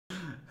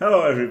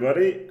Hello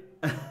everybody.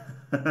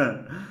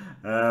 So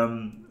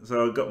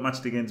I got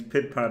matched against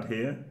PidPad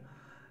here.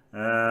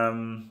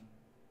 Right,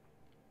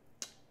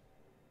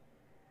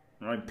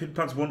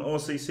 PidPad's won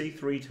OCC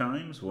 3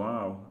 times.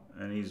 Wow,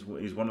 and he's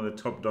one of the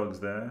top dogs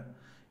there.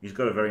 He's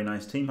got a very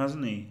nice team,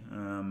 hasn't he?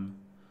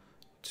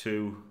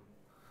 Two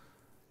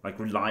like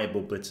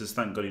reliable blitzers.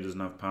 Thank God he doesn't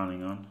have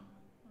panning on.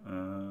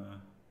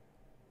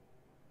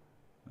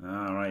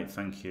 All right,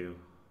 thank you.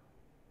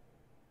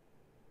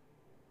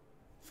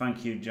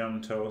 Thank you,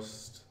 Jam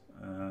Toast.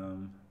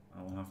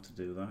 I'll have to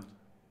do that.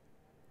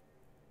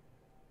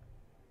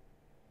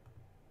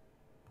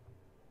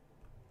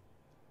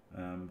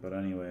 But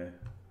anyway,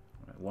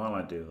 right, while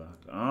I do that,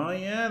 oh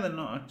yeah, they're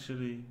not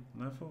actually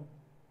level.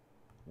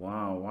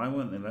 Wow, why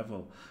weren't they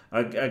level?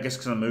 I guess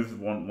because I moved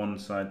one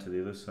side to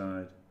the other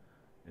side,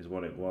 is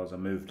what it was.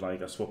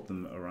 I swapped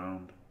them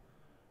around.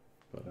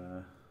 But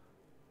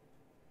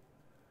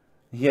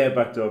yeah,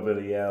 backdoor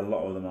Billy. Yeah, a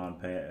lot of them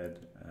aren't painted.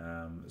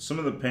 Some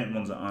of the painted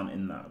ones aren't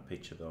in that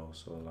picture though,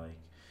 so like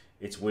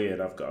it's weird.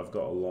 I've got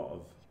a lot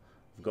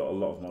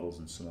of models,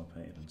 and some are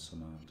painted and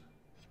some aren't.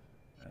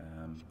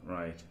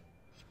 Right.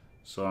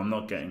 So I'm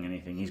not getting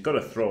anything. He's got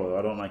a thrower.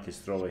 I don't like his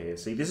thrower here.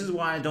 See, this is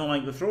why I don't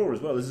like the thrower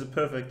as well. This is a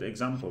perfect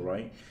example,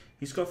 right?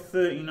 He's got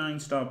 39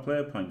 star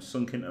player points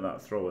sunk into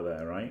that thrower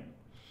there, right?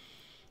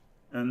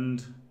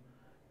 And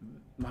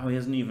wow, he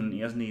hasn't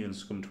even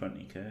scummed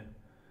 20k.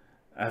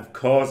 Of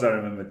course, I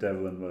remember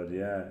Devil and Mud.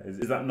 Yeah,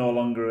 is that no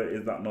longer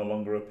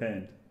a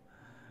paint?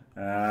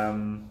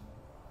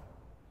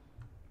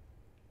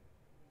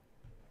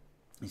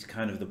 He's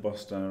kind of the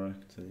boss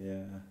director.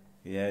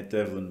 Yeah.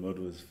 Devil and Mud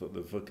was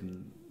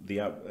an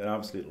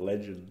absolute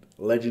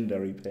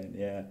legendary paint.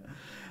 Yeah.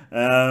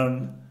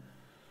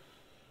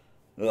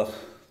 Ugh.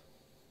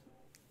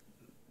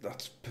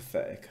 That's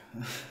pathetic.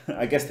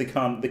 I guess they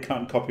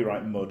can't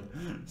copyright Mud.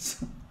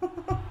 So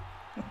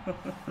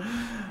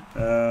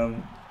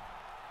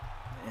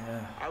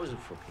yeah. I was a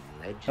fucking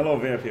legend. Hello,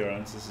 VIP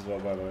Rancis as well,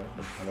 by the way.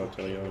 Hello,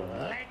 Telio.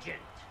 Legend.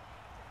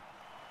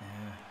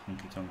 Yeah,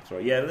 hunky tonk throw.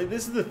 Yeah,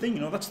 this is the thing,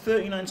 you know. That's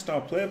 39 star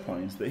player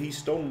points that he's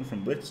stolen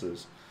from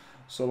blitzers.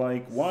 So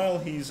like, while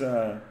his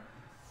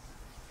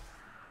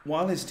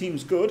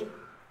team's good,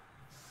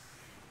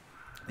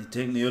 he's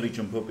taking the early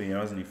jump up here,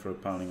 hasn't he, for a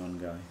pounding on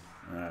guy.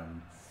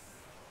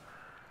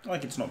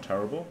 Like, it's not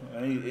terrible.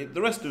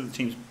 The rest of the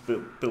team's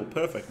built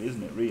perfectly,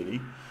 isn't it,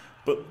 really?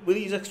 But with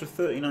these extra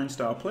 39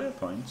 star player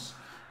points,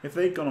 if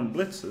they'd gone on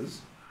blitzers,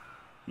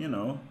 you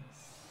know,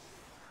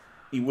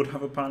 he would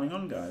have a pounding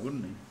on guy,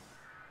 wouldn't he?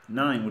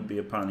 9 would be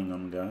a pounding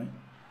on guy,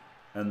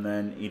 and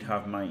then he'd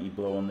have mighty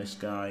blow on this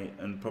guy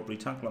and probably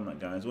tackle on that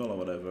guy as well, or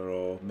whatever.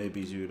 Or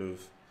maybe he would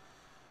have,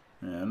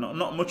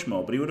 not much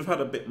more, but he would have had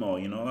a bit more.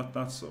 You know,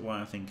 that's why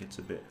I think it's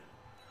a bit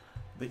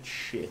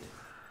shit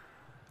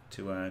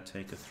to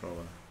take a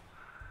thrower.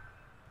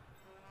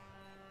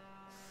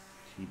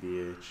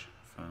 TBH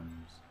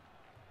fans.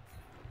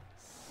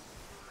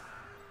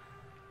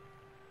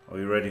 Are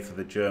you ready for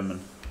the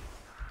German?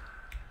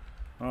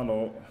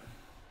 Hello.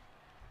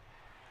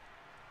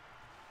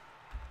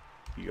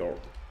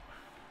 York.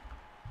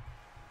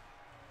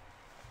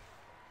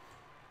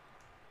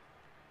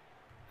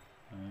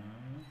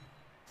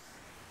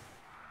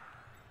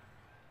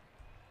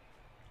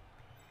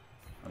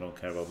 I don't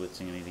care about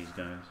blitzing any of these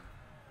guys.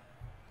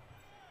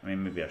 I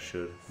mean, maybe I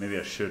should. Maybe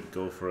I should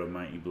go for a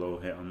mighty blow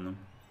hit on them.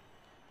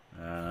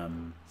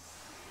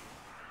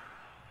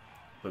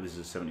 But this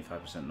is a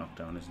 75%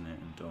 knockdown, isn't it?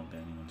 And don't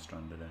get anyone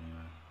stranded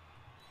anyway.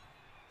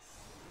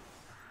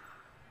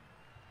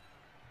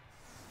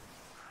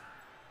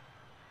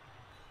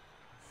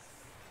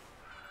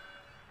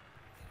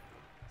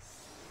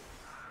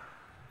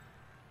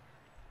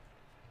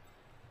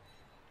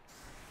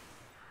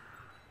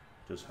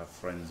 Does have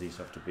frenzies,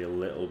 have to be a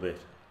little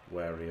bit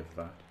wary of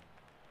that.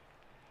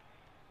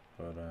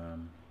 But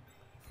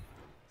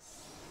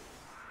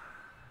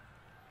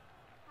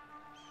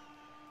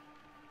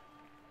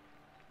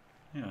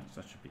yeah,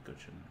 that should be good,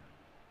 shouldn't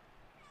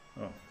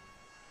it? Oh,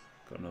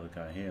 got another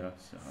guy here.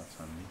 That's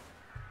handy.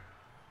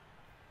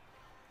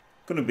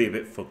 Gonna be a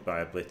bit fucked by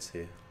a blitz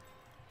here,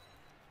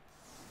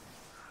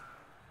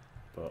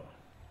 but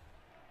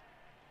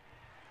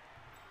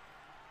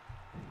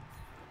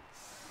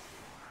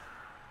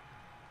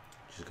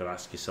just gotta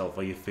ask yourself,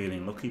 are you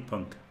feeling lucky,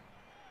 punk?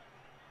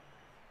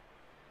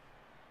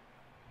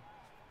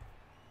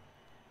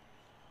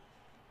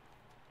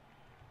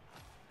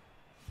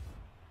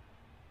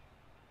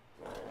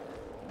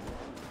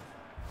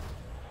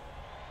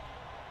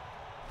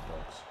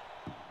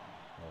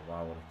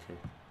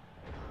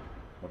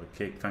 What a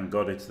kick. Thank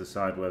God it's the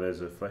side where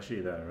there's a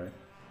fleshy there, right?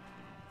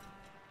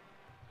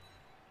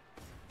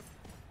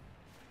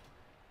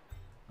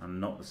 And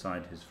not the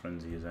side his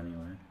frenzy is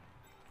anyway.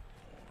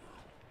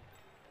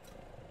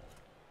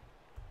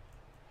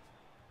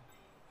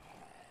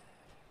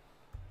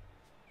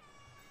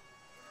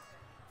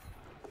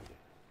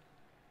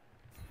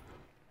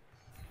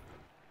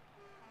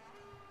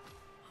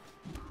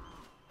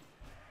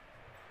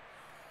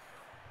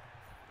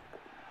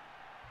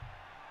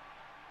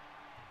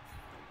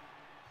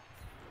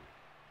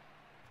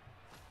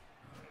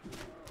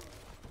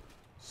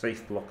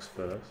 Safe blocks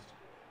first.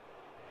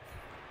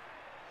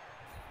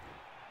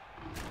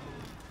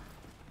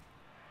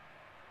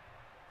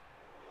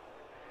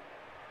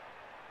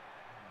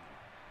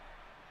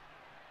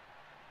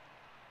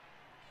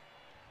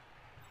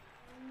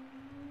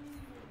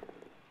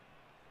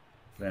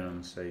 Then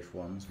unsafe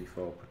ones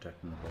before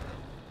protecting the ball.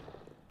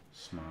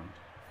 Smart.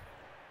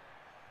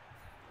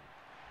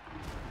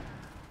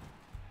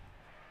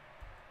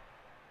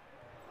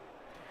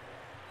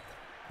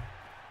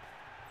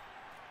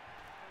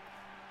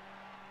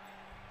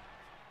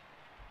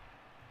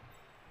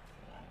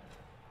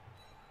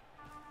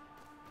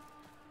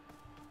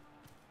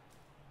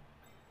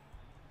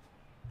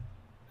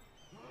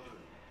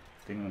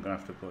 I think I'm going to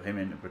have to put him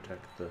in to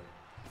protect the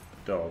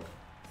dog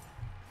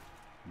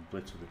and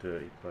blitz with a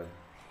dirty play.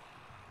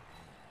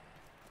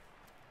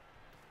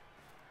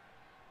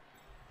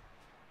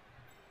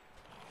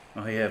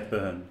 Oh yeah,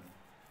 burn.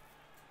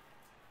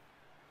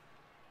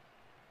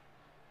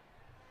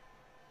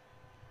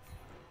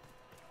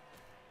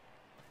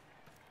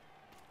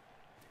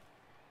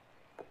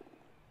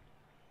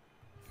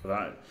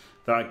 That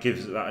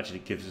actually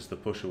gives us the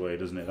push away,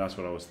 doesn't it? That's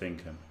what I was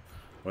thinking.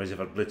 Whereas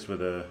if I blitz with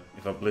the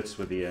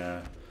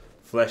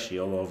flesh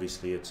heal,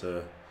 obviously it's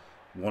a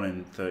 1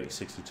 in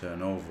 30-60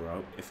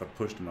 turnover. If I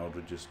pushed him, I would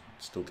have just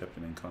still kept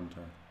him in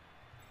contact.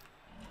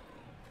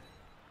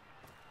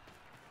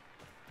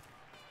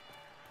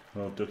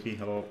 Hello Ducky,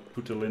 hello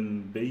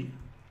Putalin B.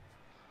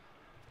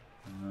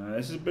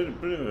 This is a bit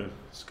of a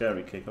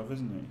scary kickoff,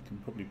 isn't it? You can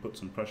probably put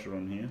some pressure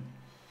on here.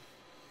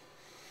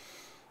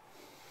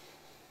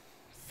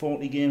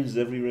 40 games is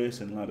every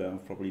race in ladder.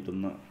 I've probably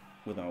done that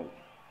without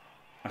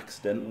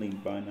accidentally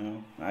by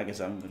now. I guess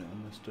I'm going to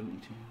almost 20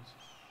 teams.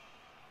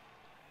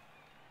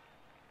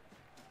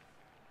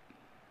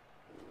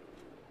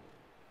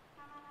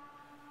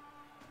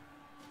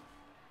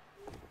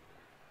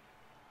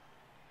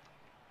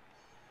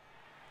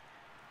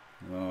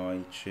 Oh,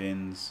 he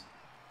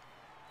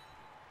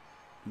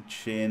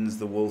chains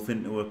the wolf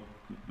into a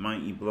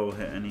mighty blow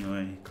hit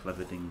anyway.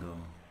 Clever dingo.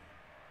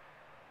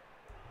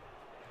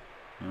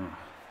 Oh.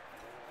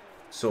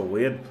 So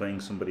weird playing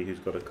somebody who's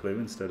got a clue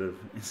instead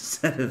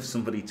of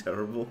somebody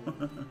terrible.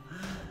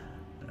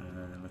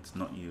 Let's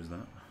not use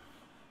that.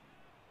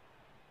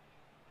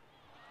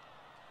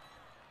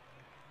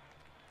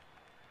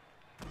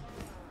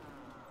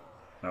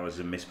 That was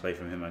a misplay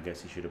from him. I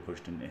guess he should have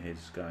pushed into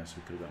his guy so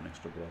he could have got an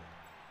extra block.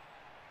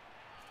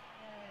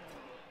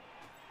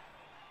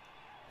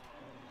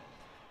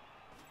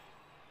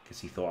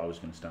 Guess he thought I was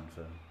going to stand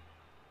firm.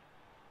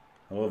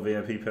 Hello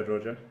VIP Pedro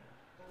Jack.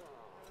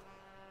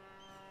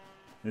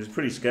 It's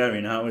pretty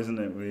scary now, isn't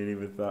it, really,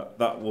 with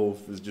that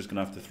wolf is just going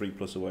to have to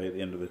 3+ away at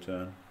the end of the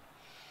turn.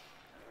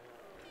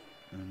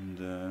 And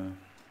I'm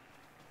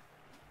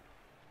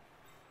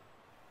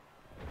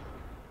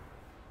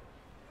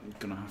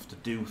going to have to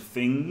do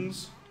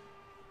things.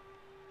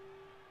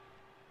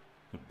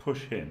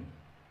 Push him,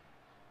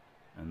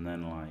 and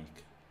then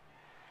like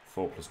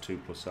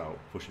 4+2+ out,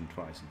 push him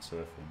twice and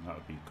surf him. That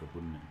would be good,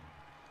 wouldn't it?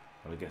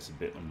 But I guess a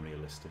bit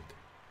unrealistic.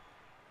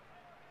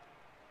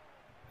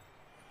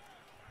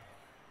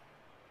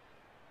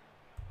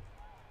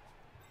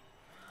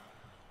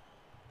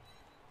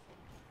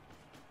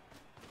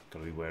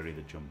 Gotta be wary of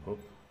the jump up.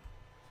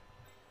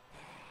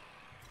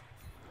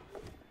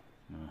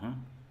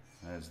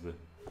 There's the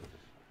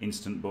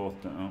instant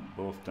both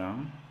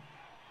down.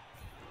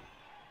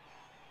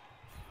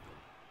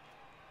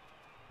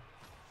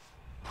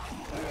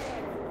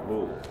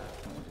 Whoa,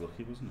 that was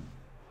lucky, wasn't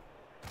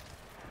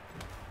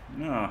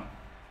it? Ah,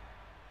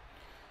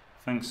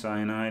 thanks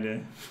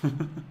Cyanide. Oh,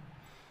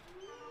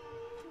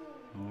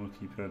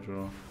 lucky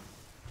Pedro.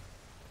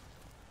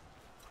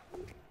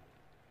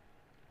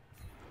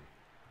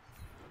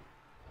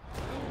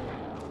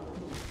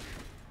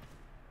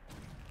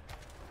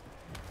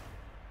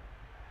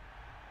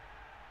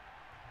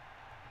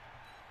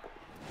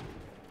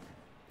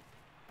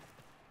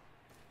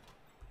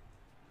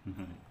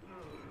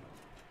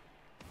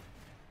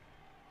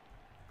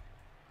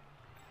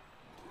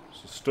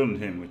 So stunned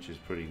him, which is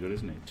pretty good,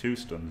 isn't it? 2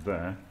 stuns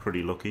there,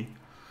 pretty lucky.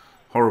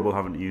 Horrible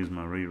having to use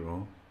my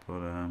reroll, but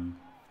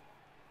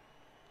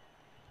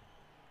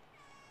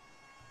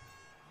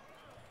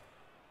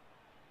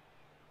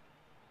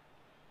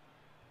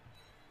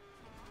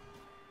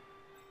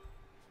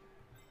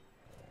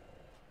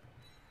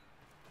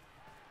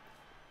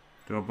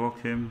do I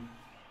block him?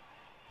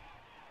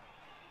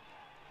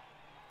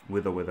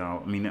 With or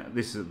without? I mean,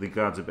 this is the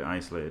guard's a bit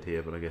isolated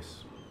here, but I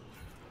guess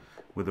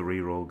with a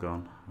reroll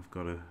gone, I've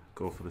got to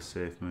go for the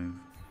safe move.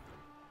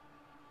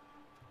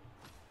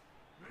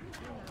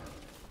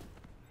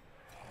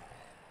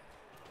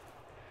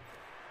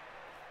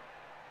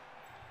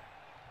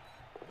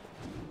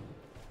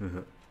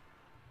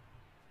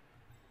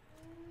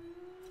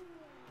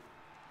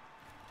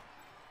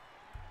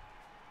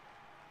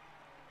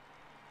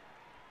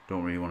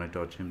 Don't really want to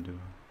dodge him, do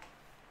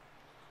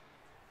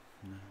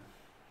I?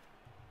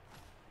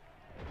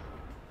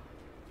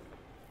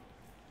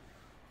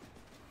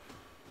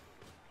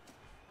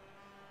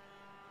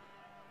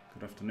 No.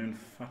 Good afternoon,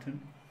 Fatin.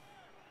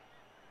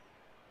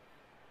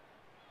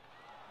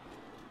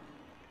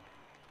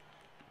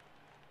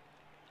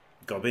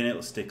 God, being able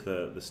to stick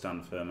the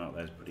stand firm out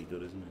there is pretty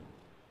good, isn't it?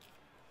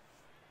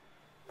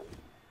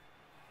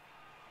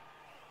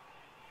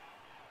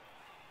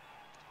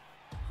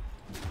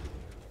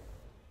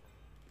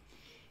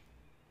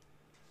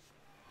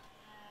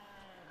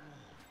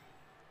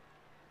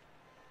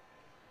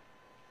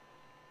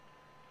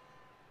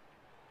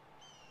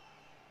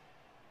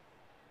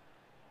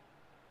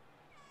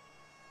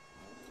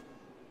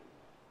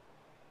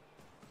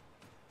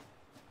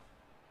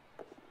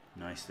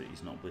 Nice that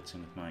he's not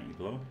blitzing with Mighty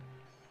Blow.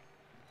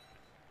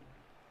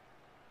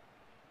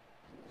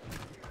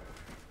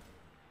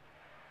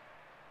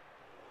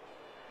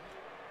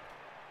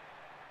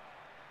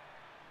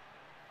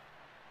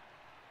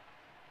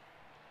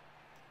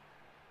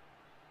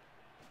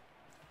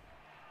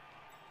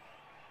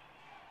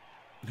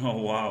 Oh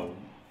wow,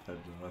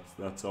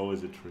 that's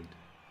always a treat.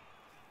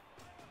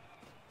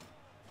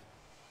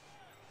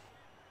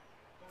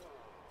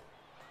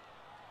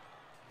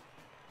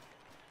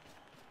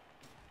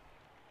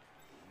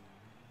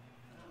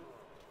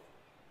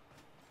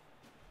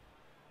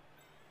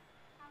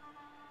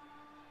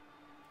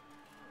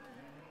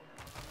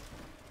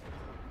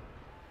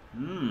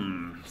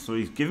 So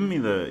he's given me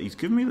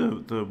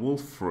the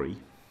wolf free.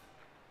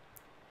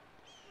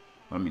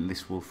 I mean,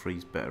 this wolf free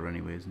is better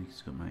anyway, isn't he?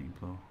 He's got Mighty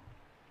Blow.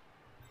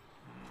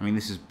 I mean,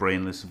 this is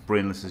brainless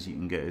as you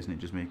can get, isn't it?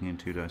 Just making him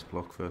 2 dice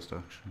block first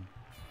action.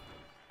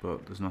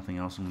 But there's nothing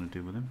else I'm going to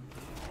do with him.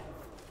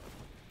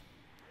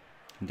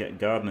 Can get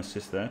guard and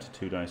assist there to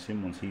 2 dice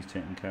him once he's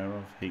taken care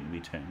of. He can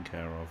be taken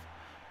care of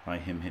by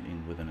him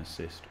hitting with an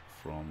assist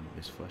from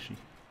this fleshy.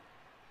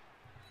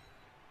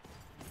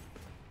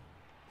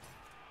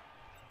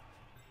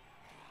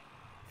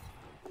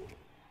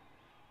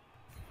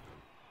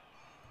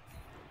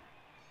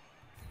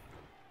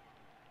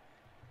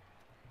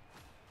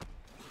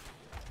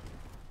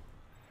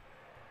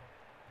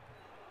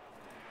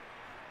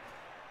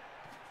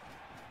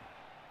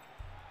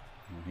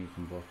 He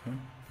can block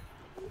him.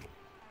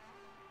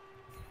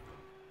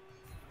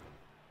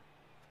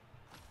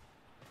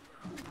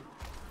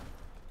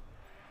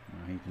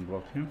 He can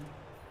block him.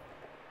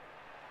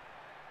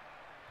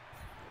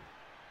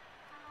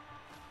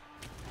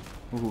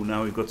 Oh,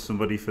 now we've got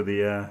somebody for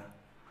the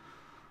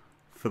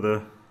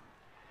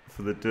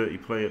dirty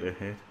player to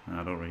hit.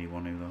 I don't really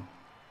want to though.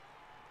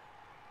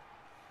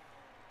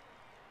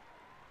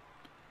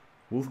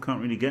 Wolf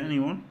can't really get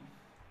anyone.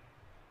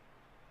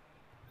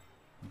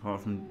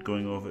 Apart from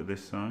going over to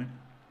this side.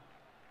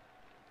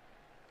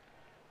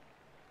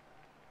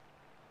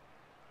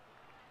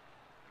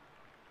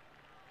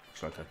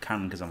 Looks like I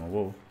can because I'm a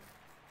wolf.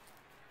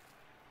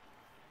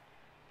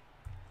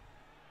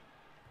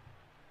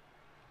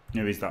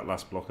 Maybe it's that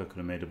last block I could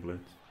have made a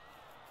blitz.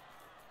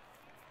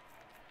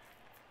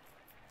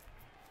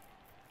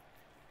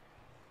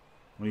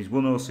 Well, he's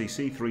won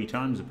OCC 3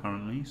 times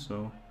apparently,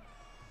 so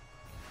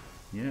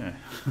yeah.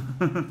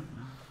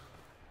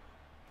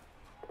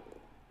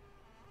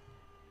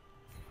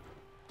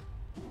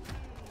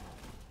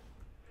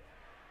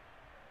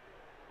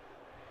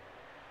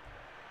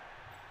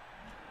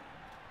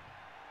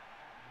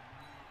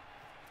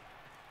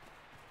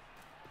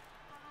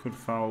 Could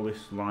foul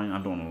this line.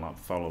 I don't want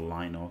to foul a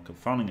line orc.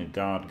 Fouling a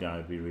guard guy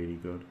would be really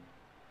good.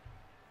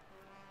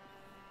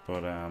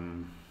 But I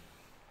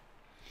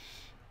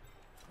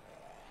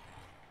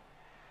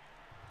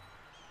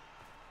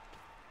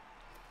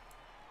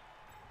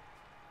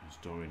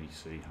just don't really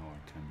see how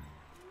I can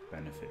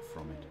benefit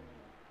from it.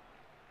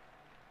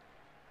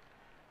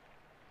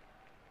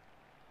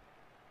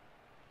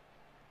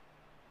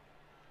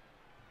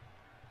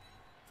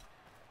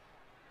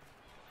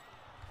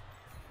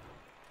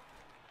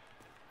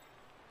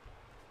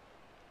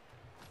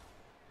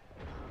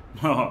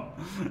 Oh,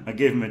 I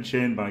gave him a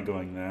chain by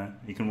going there.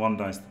 He can 1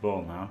 dice the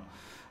ball now.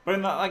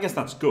 But I guess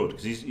that's good,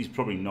 because he's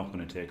probably not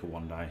going to take a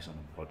 1 dice on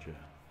a Podger.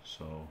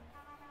 So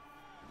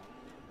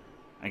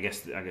I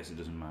guess it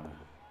doesn't matter.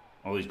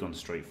 Oh, he's gone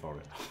straight for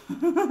it.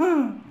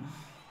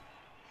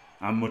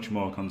 I'm much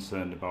more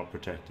concerned about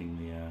protecting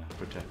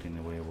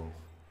the werewolf.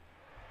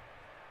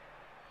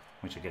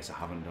 Which I guess I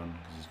haven't done,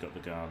 because he's got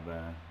the guard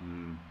there.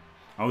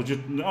 I was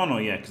just... Oh no,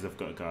 yeah, because I've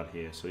got a guard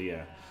here. So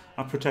yeah,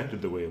 I've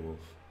protected the werewolf.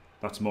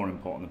 That's more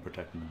important than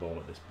protecting the ball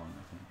at this point,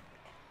 I think.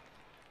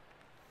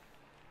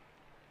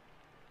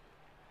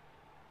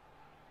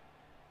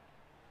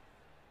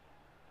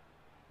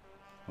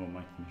 Oh,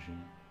 Mike the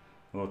Machine.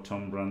 Oh,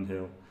 Tom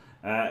Brandhill.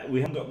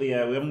 We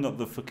haven't got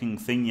the fucking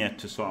thing yet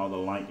to sort out the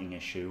lighting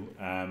issue,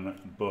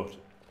 but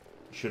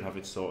should have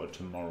it sorted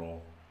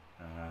tomorrow.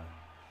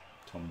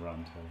 Tom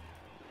Brandhill.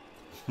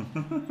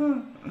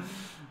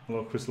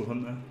 Hello, Crystal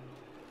Hunter.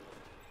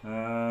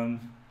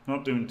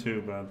 Not doing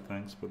too bad,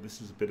 thanks. But this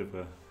is a bit of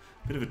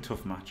a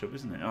tough matchup,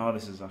 isn't it? Oh,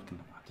 this is I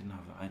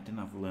didn't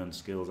have learned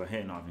skills. I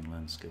hate not having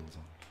learned skills.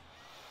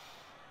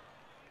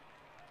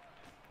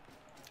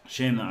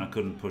 Shame that I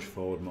couldn't push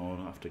forward more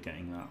after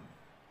getting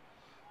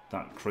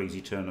that crazy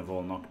turn of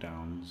all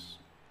knockdowns.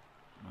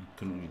 I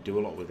couldn't really do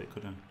a lot with it,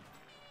 could I?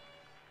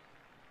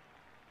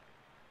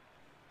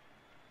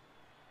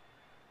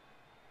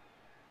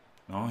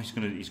 Oh, he's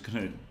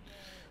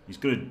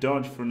gonna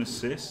dodge for an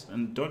assist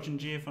and dodge in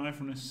GFI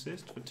for an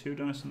assist for 2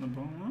 dice on the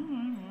ball.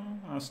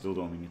 I still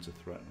don't think it's a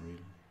threat,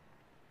 really.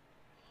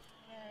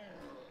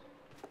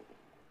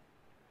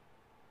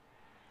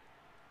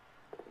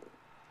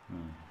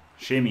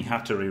 Shame he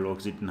had to reroll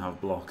because he didn't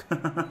have block.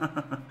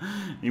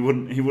 he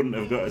wouldn't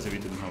have got us if he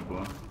didn't have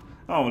block.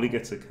 Oh well, he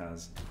gets a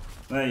Kaz.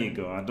 There you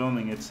go. I don't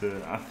think it's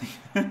a.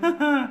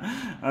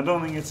 I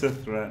don't think it's a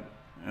threat.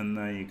 And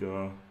there you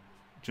go.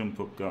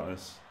 Jump up got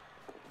us.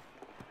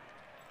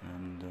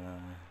 And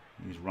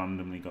he's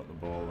randomly got the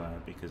ball there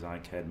because I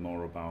cared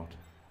more about.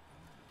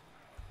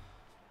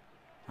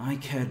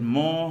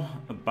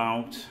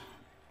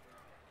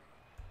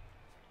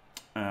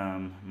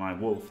 My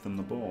wolf than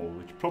the ball,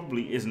 which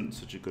probably isn't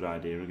such a good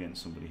idea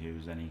against somebody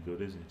who's any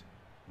good, is it?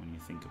 When you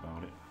think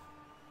about it.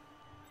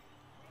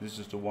 This is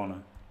just a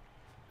one-er.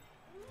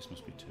 This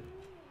must be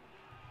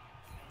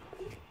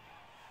 2.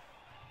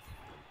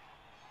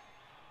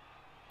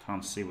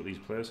 Can't see what these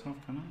players have,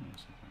 can I?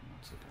 Yes, okay,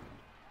 that's the card.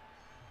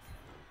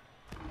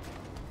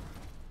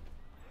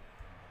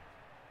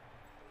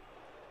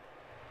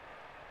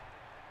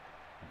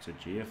 It's a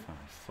GFI,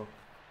 fuck.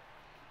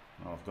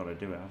 Oh, I've got to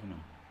do it, haven't I?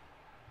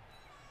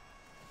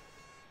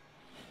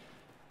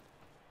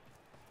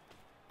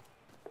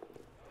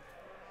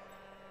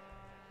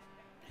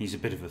 He's a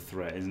bit of a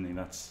threat, isn't he?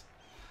 That's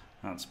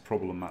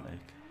problematic.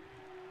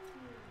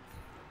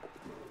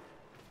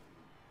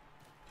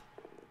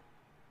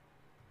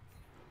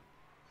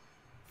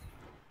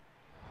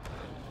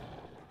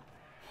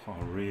 Oh,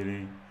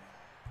 really?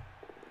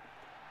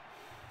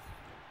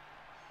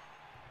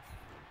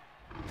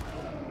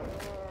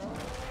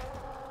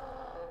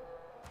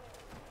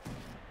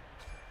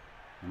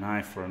 An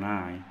eye for an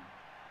eye.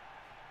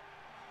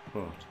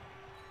 But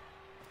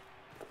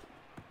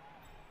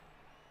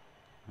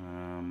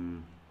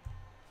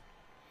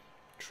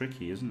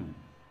tricky, isn't it?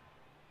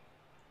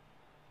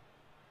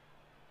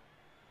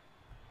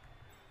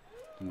 I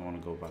think I want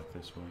to go back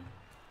this way.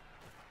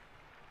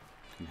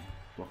 Can I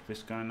block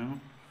this guy now?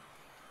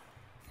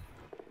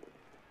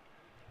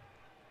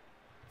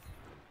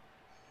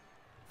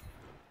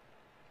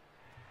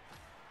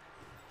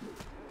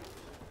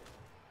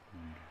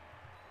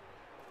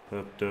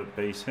 Perp dirt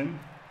base him.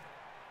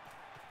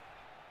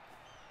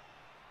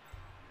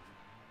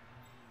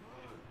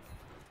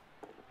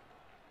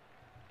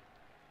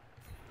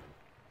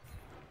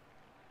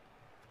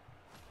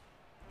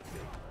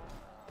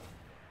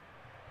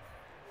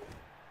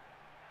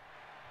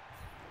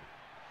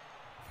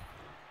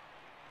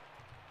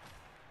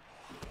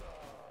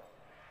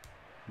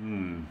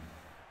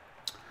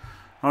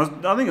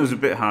 I think it was a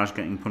bit harsh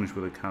getting punished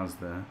with a Kaz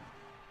there.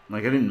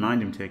 Like, I didn't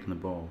mind him taking the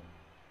ball.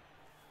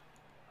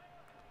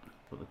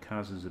 But the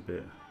Kaz is a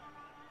bit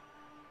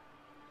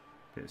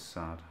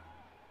sad.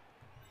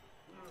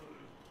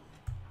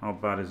 How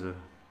bad is it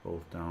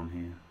both down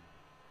here?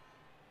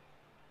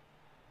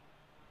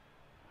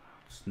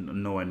 It's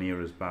nowhere near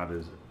as bad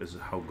as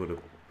how good a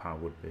power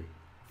would be.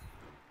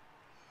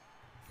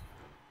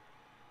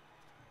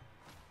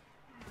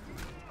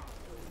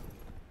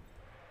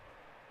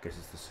 Guess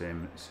it's the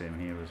same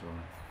here as well.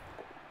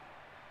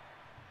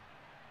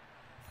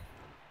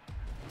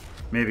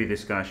 Maybe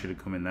this guy should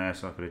have come in there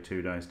so I could have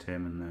 2-diced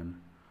him and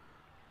then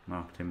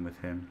marked him with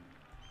him.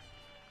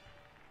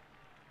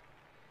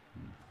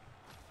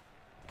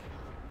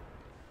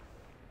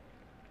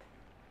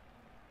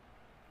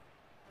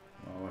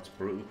 Oh, that's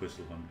brutal,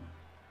 Crystal Hunter.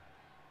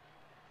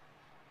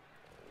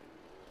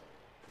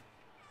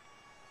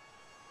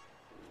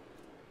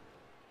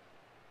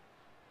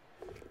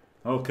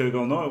 Oh,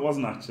 Kurgle, no, it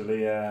wasn't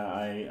actually.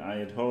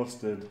 I'd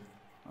hosted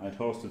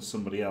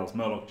somebody else,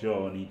 Murloc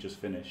Joe, and he just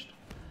finished.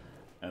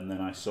 And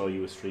then I saw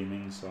you were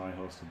streaming, so I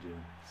hosted you.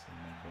 So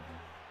no problem.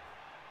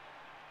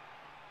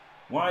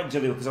 Why,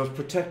 Jalil? Because I was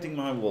protecting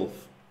my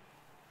wolf.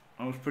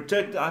 I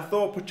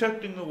thought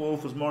protecting the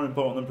wolf was more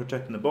important than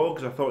protecting the ball,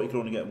 because I thought he could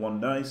only get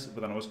 1 dice. But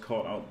then I was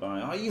caught out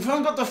by, oh, you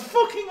haven't got the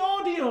fucking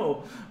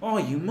audio! Oh,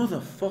 you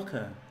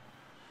motherfucker!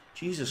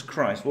 Jesus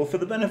Christ! Well, for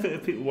the benefit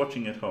of people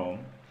watching at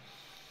home,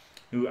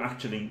 who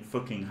actually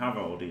fucking have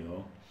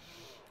audio,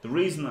 the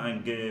reason that I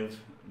gave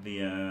the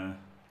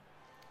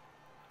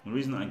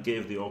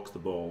Orcs the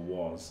ball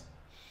was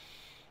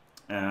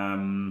I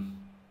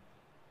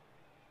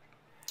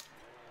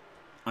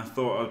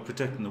thought I was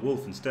protecting the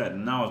wolf instead,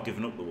 and now I've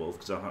given up the wolf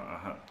because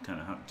I kind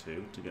of had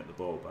to get the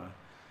ball back,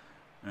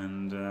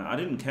 and I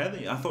didn't care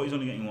that I thought he was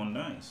only getting 1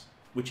 dice,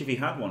 which if he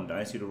had 1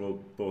 dice he'd have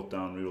rolled both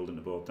down, rerolled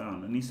into both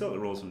down, and he still had to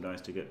roll some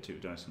dice to get 2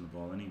 dice on the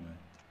ball anyway.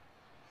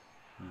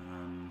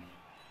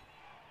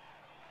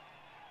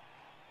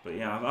 But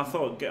yeah, I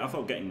thought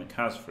getting the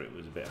Kaz for it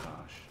was a bit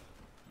harsh.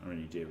 I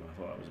really do. I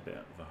thought that was a bit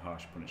of a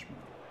harsh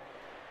punishment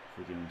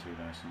for giving 2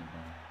 dice on the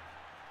ball.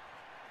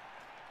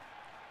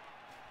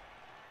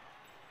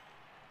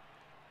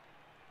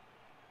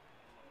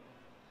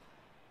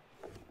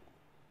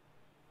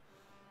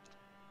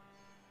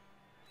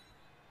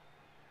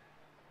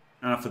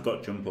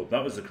 forgot jump up.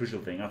 That was the crucial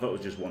thing. I thought it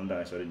was just one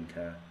dice, so I didn't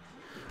care.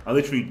 I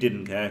literally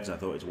didn't care because I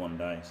thought it's one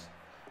dice.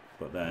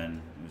 But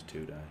then it was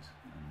 2 dice,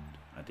 and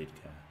I did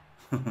care.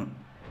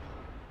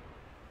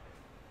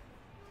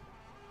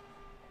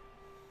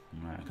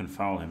 Right, I can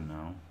foul him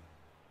now,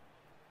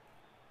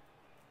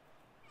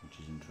 which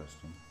is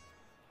interesting.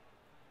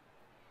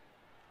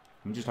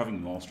 I mean, just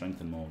having more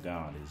strength and more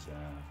guard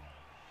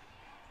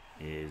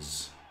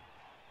is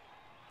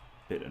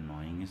a bit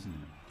annoying, isn't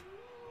it?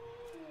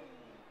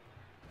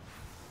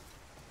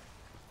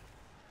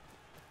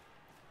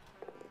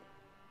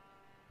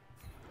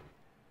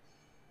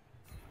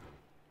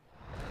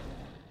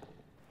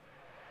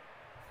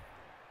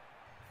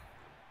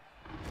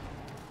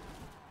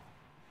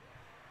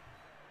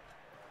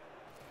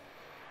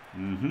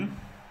 Mm-hmm.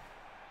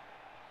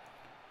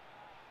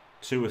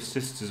 2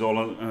 assists is all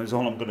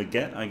I'm going to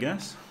get, I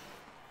guess.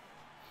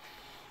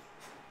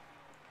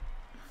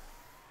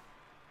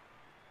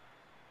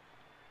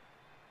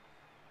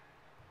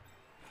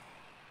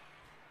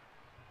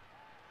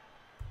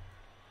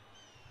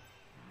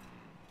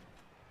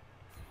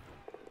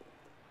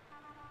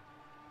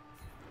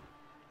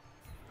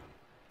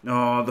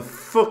 Oh, the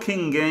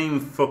fucking game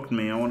fucked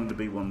me. I wanted to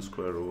be 1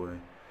 square away.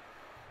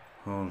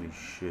 Holy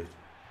shit.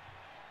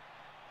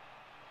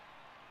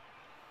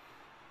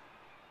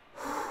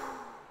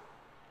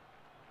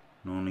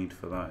 No need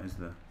for that, is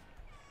there?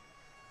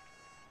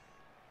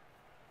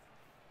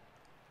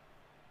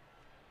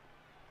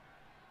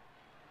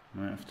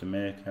 Might have to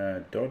make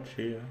a dodge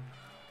here.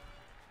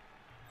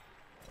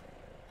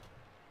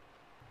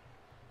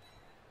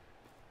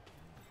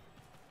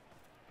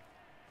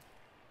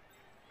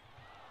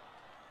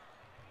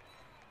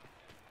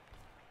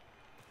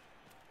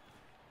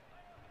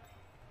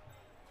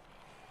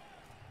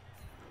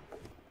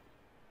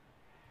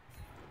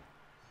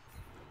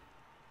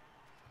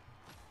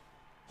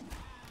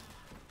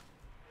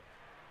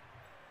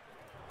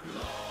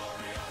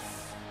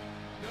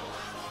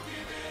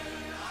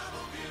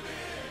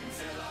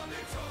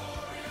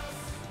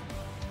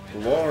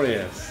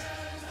 Glorious.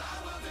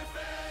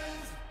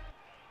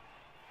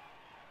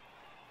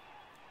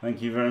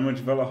 Thank you very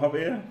much, Bella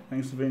Hobbier.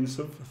 Thanks for being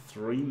sub for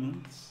 3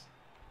 months.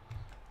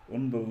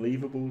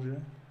 Unbelievable,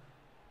 Jay.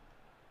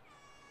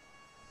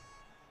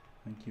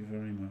 Thank you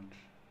very much.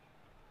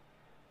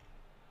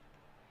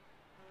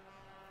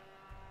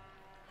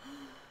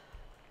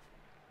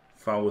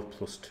 Foul with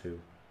 +2.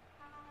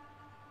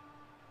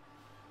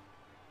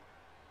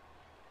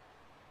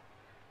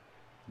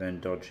 Then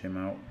dodge him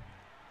out.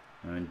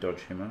 And then dodge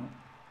him out.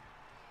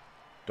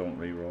 Don't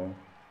re-roll.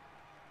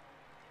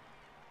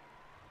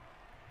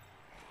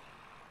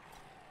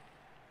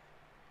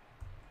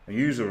 I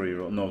use a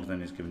re-roll. No,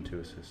 then he's given 2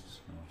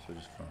 assists. No, so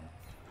just foul.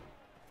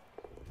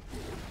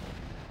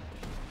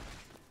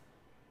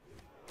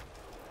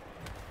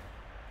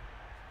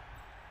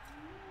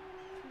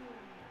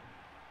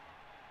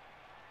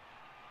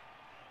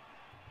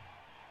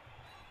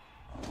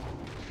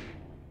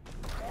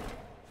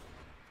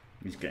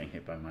 He's getting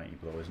hit by Mighty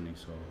Blow, isn't he?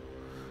 So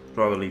I'd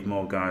rather leave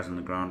more guys on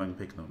the ground. I can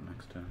pick them up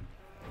next turn.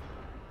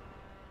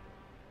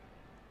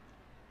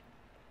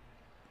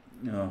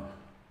 No.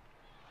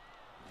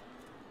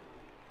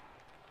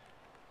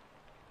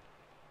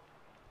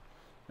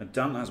 And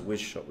Dan has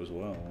Wiz Shop as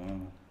well. Wow.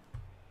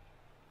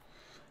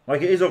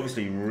 Like, it is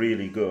obviously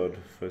really good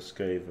for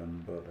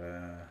Skaven, but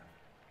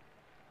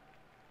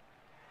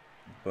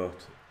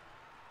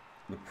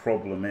the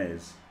problem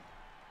is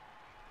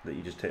that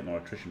you just take more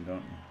attrition,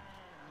 don't you?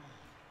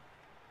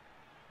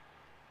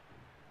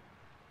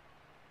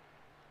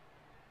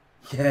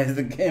 Yeah,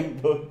 the game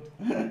bugged.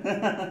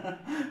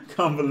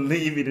 Can't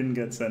believe he didn't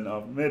get sent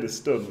off. Made a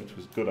stun, which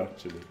was good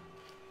actually.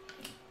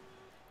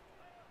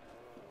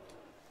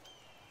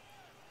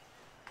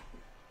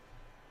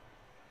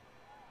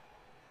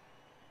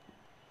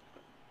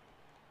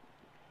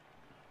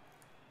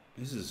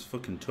 This is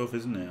fucking tough,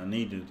 isn't it?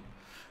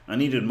 I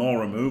needed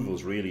more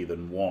removals really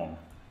than 1.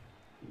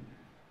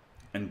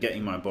 And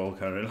getting my ball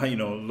carrier, like, you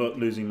know,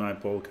 losing my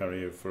ball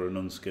carrier for an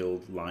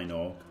unskilled line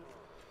orc.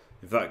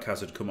 If that cast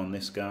had come on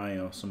this guy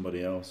or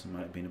somebody else, it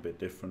might have been a bit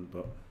different,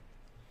 but...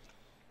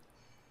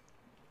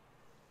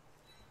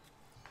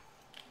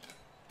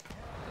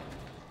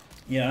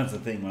 Yeah, that's the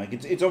thing, like,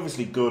 it's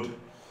obviously good.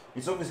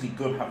 It's obviously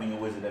good having a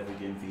wizard every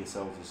game for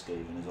yourself as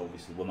Skaven is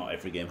obviously, well, not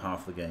every game,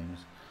 half the games,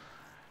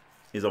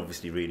 is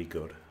obviously really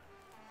good.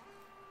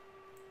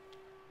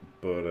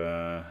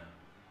 But,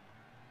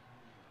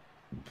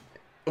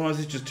 oh, is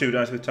it just 2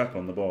 dice with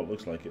tackle on the ball? It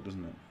looks like it,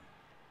 doesn't it?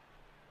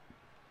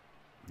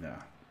 Yeah.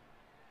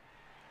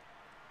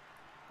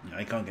 Yeah,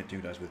 I can't get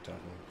 2 dice with tackle.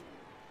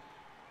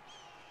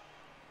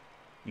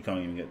 You can't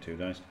even get 2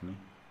 dice, can you?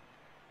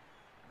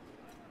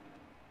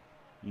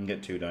 You can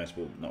get 2 dice,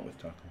 but not with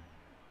tackle.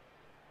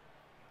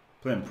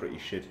 Playing pretty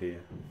shit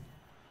here.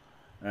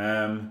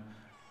 And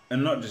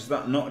not just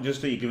that, not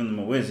just that you're giving them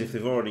a whiz. If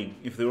they're already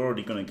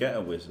going to get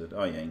a wizard,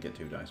 oh yeah, you can get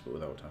 2 dice, but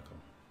without tackle.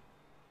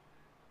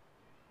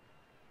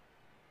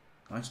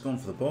 Nice going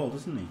for the ball,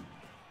 doesn't he?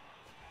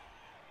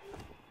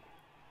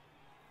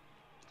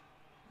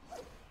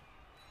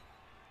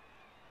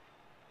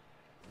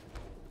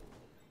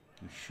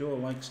 sure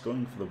likes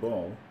going for the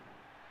ball.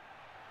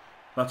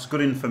 That's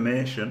good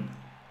information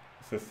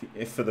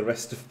for the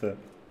rest of the...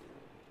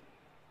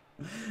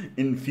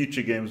 in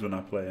future games when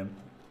I play him.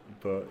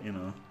 But, you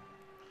know,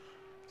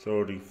 it's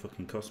already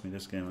fucking cost me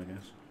this game, I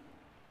guess.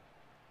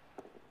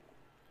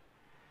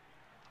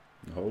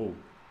 Oh.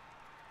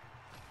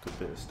 Good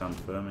bit of stand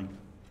firming.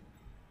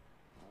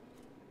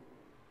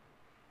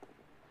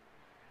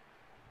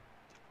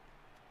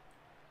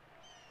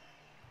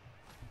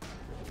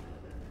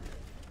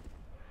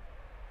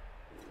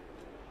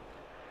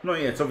 No,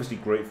 yeah, it's obviously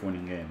great for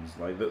winning games.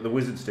 Like, the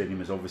Wizard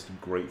Stadium is obviously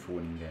great for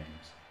winning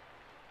games.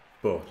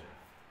 But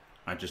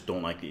I just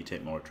don't like that you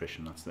take more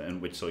attrition. That's the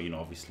end. Which, so, you know,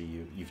 obviously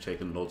you've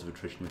taken loads of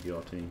attrition with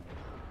your team,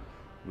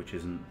 which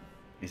isn't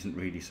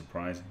really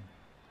surprising.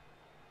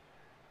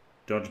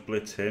 Dodge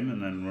blitz him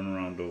and then run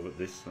around over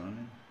this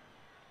side.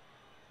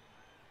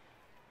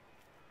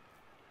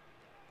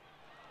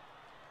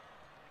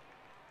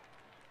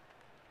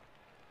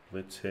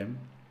 Blitz him.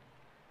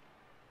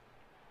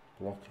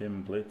 Block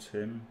him, blitz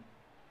him.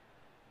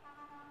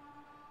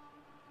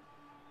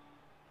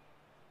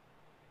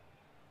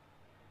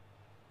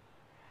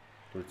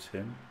 Blitz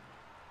him.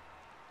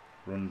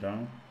 Run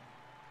down.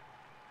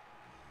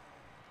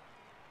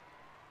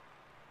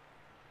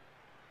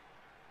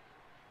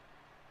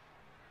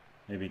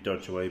 Maybe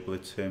dodge away,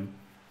 blitz him.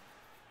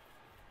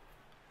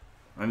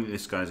 I think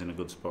this guy's in a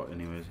good spot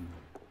anyway, isn't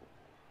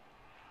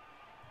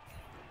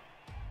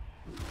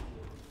he?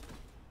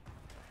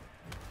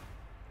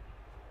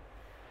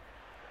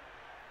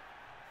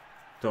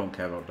 Don't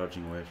care about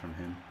dodging away from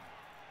him.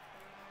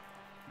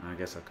 I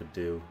guess I could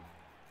do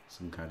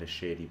some kind of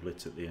shady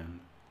blitz at the end.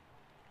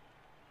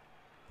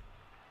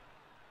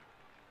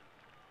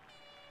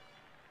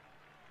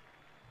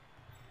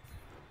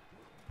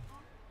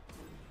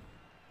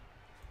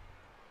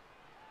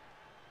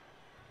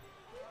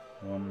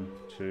 One,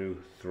 two,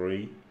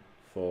 3,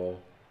 4,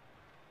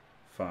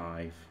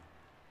 5,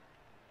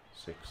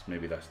 6.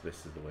 Maybe this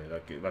is the way.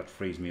 That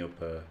frees me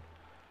up a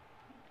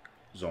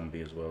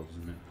zombie as well,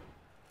 doesn't it?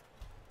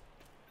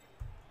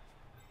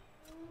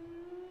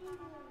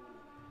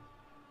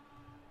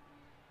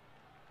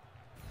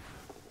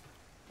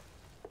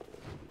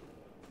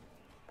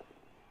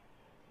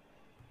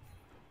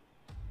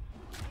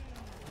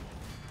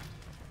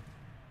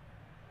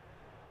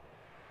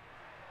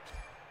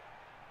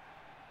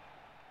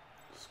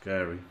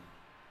 Scary.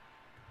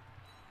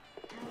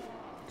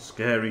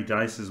 Scary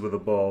dices with a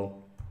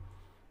ball.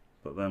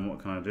 But then what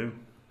can I do?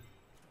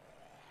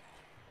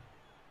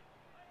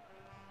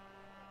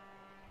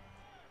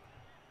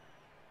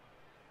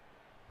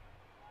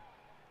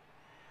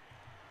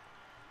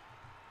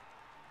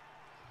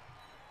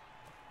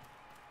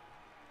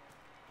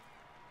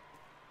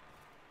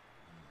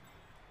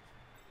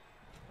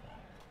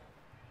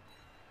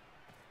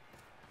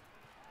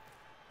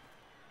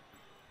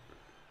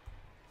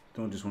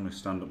 Don't just want to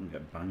stand up and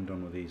get banged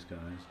on with these guys.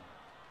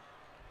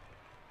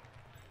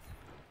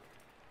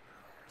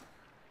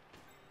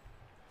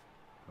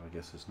 I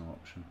guess there's no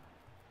option.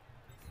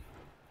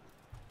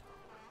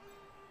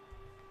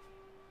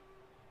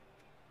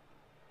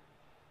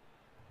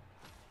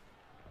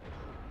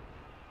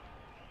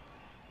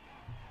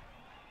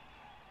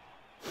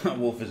 That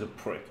wolf is a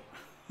prick.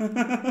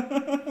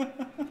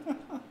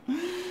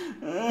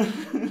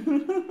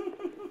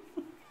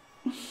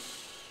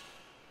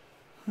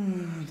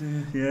 Oh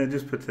dear. Yeah,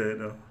 just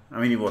potato. I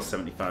mean, he was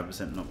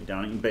 75% knocked me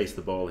down. He can base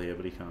the ball here,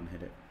 but he can't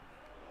hit it.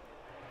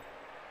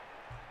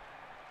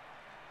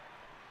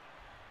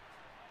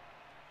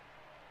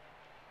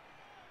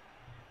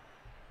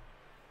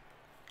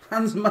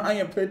 Hans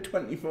Meyer played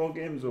 24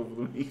 games over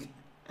the week.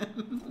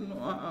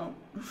 Wow.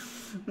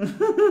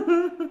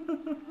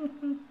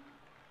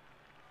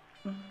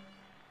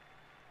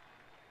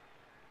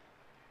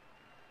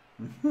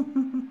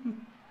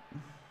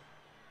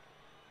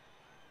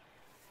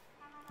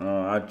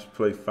 Oh, I'd just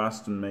play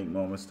fast and make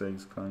more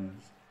mistakes,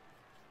 clients.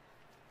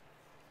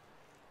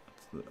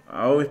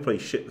 I always play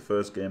shit the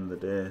first game of the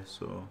day,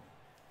 so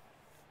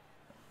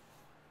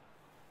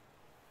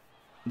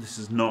this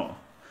is not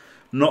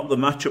the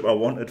matchup I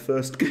wanted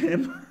first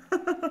game.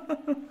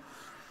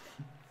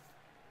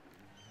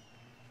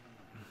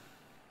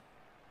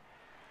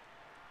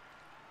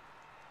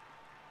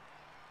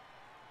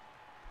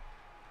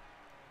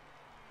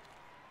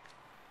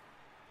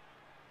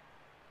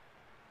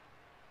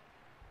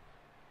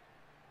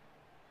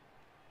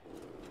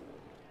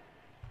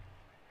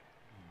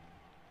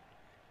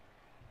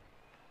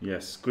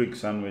 Yes, Greek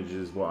sandwich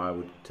is what I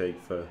would take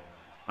for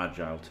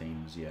agile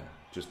teams. Yeah,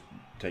 just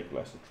take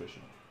less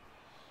attrition.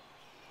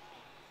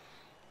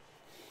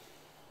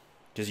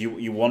 Because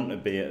you want a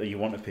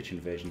pitch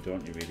invasion,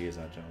 don't you? Really, as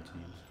agile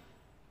teams.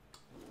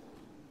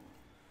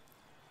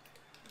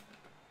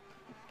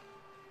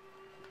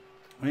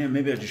 Oh yeah,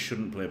 maybe I just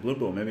shouldn't play Blood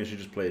Bowl. Maybe I should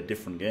just play a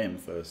different game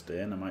first day,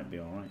 and I might be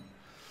all right.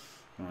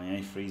 Oh yeah,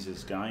 he frees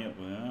this guy up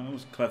there. That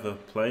was a clever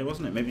play,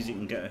 wasn't it? Maybe he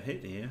can get a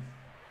hit here.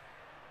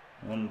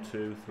 1,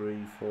 2,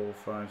 3, 4,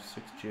 5,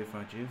 6,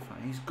 GFI,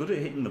 GFI. He's good at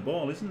hitting the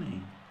ball, isn't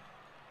he?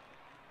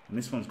 And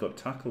this one's got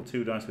tackle,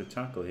 2 dice with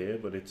tackle here,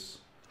 but it's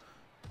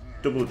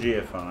double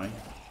GFI,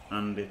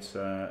 and it's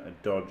a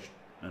dodge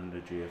and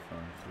a GFI. 3,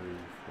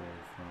 4,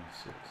 5,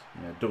 6.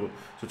 Yeah, double.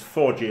 So it's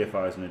 4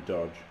 GFIs and a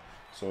dodge.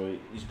 So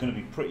he's going to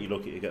be pretty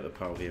lucky to get the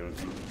PAL here, I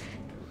think.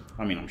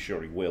 I mean, I'm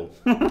sure he will.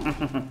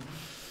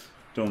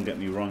 Don't get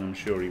me wrong, I'm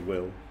sure he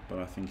will, but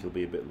I think he'll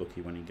be a bit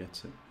lucky when he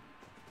gets it.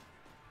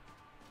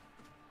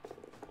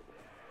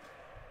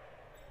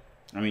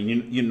 I mean,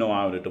 you know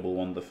I would have double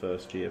won the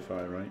first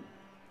GFI, right?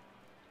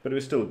 But it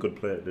was still a good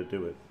player to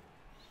do it.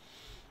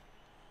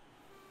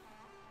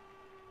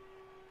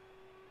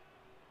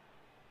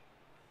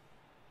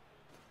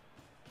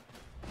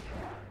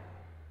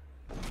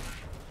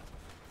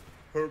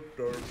 Herp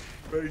dart,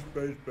 base,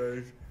 base,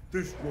 base.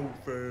 This won't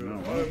fail. No,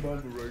 I'm on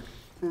the right.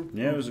 Herp,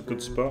 yeah, it was a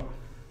good spot.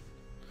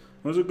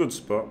 It was a good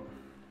spot.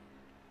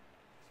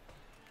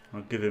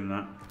 I'll give him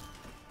that.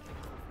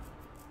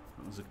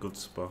 That was a good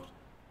spot.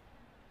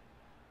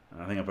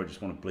 I think I probably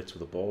just want to blitz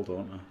with a ball,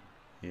 don't I?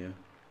 Here.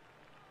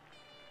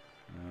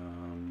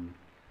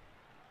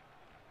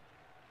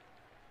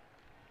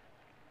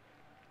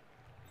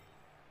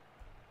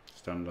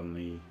 Stand on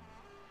the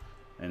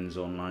end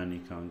zone line, he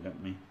can't get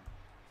me.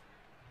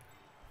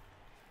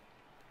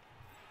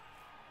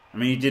 I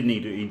mean, he did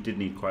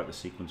need quite the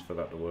sequence for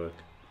that to work.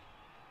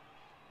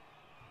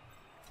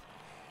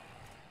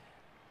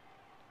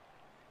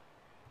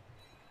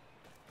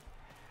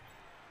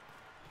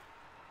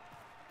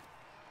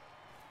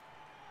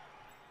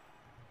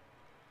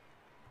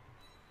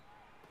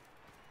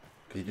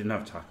 Because he didn't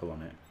have tackle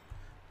on it,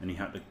 and he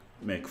had to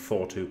make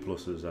 4 2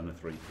 pluses and a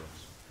 3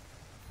 plus.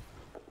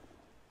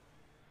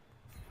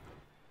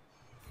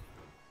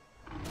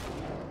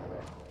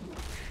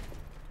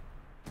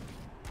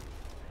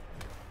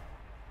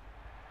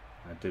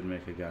 I did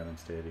make a guide on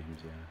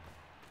stadiums, yeah.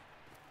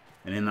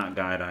 And in that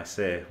guide, I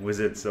say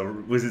Wizard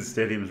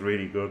Stadium's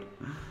really good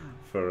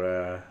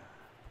for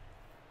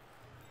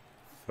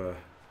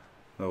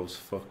those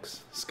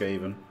fucks,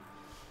 Skaven.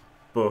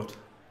 But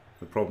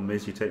the problem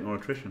is you take more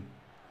attrition.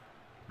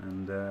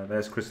 And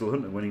there's Crystal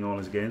Hunter winning all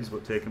his games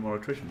but taking more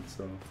attrition,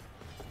 so...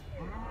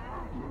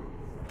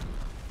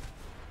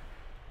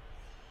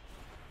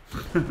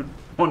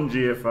 One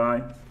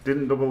GFI,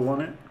 didn't double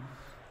one it.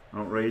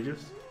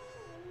 Outrageous.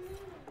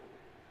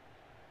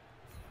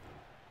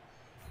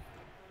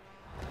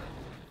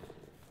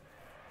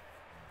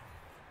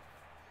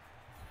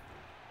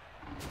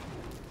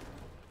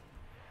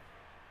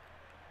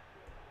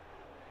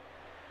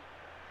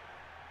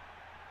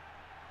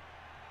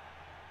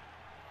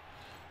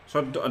 So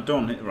I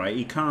don't hit right.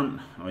 He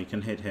can't. Oh, he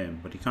can hit him,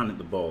 but he can't hit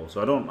the ball.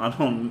 So I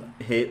don't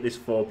hate this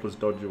 4 plus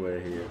dodge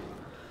away here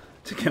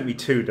to get me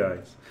 2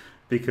 dice,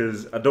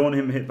 because I don't want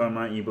him hit by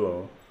Mighty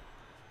Blow,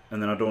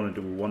 and then I don't want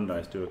to do a 1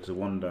 dice do it, because a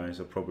 1 dice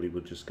I probably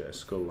would just get a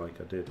skull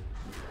like I did.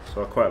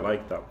 So I quite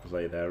like that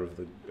play there of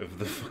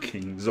the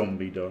fucking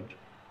zombie dodge.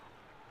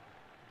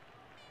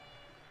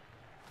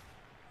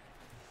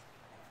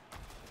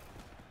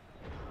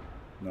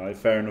 No,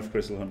 fair enough,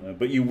 Crystal Hunter.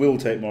 But you will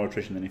take more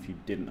attrition than if you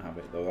didn't have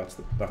it, though. That's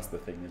the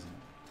thing, isn't it?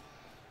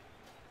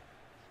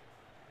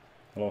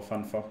 Hello,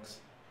 Fan Fox.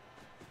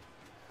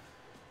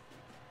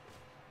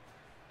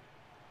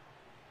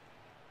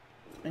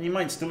 And you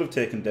might still have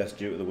taken Death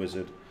due to the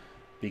Wizard,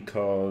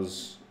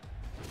 because,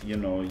 you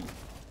know,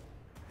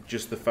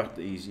 just the fact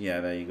that he's...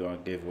 Yeah, there you go. I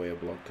gave away a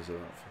block because of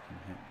that fucking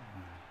hit.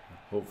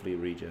 Hopefully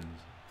it regens.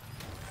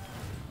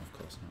 Of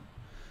course not.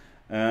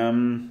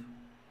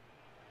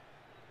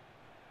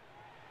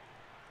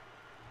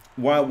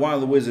 While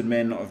the Wizard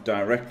may not have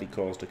directly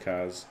caused a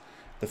Kaz,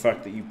 the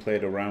fact that you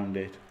played around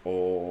it,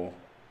 or,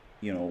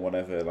 you know,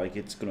 whatever, like,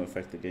 it's going to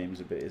affect the games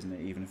a bit, isn't it?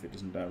 Even if it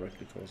doesn't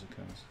directly cause a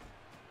Kaz.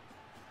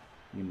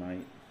 You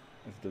might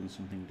have done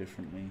something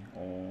differently,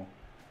 or,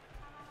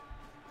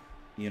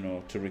 you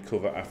know, to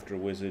recover after a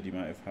Wizard, you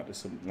might have had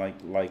to,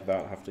 like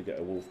that, have to get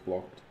a Wolf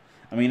blocked.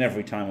 I mean,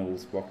 every time a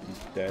Wolf's blocked, he's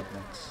dead.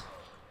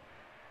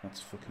 That's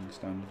fucking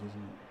standard,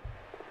 isn't it?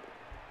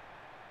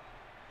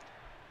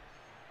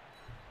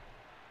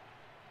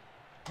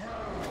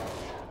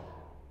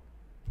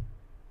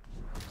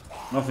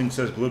 Nothing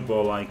says Blood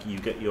Bowl like you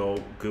get your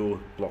Ghoul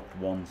blocked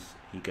once,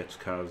 he gets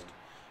Kaz'd.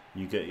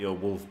 You get your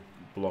Wolf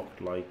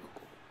blocked like,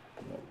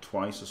 what,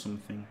 twice or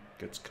something,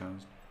 gets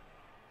Kaz'd.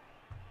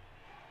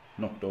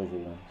 Knocked over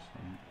once.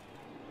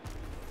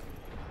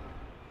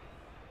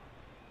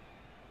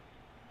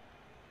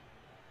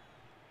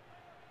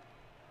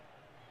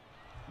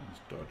 That's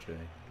dodgy.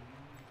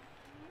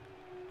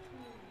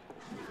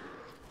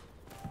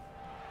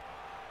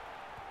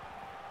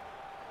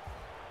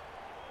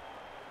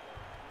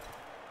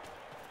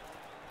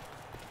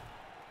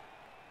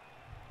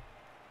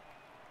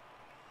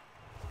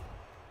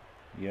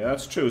 Yeah,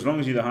 that's true. As long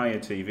as you're the higher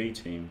TV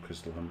team,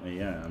 Crystal Hunter,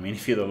 yeah. I mean,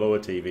 if you're the lower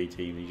TV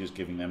team, you're just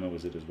giving them a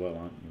Wizard as well,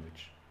 aren't you?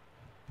 Which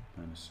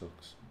kind of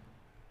sucks.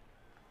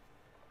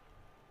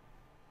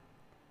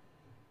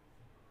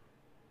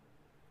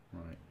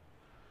 Right.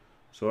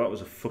 So that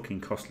was a fucking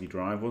costly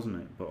drive,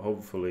 wasn't it? But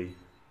hopefully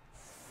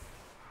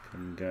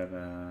can get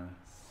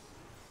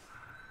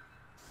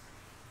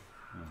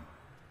Yeah.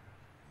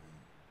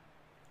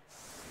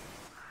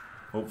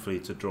 Hopefully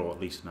it's a draw at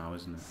least now,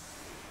 isn't it?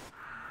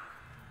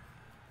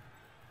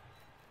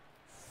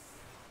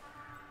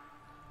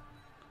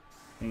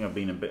 I think I've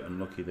been a bit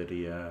unlucky that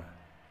he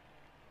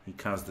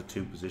cast the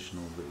 2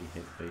 positionals that he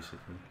hit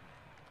basically.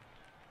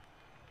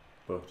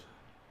 But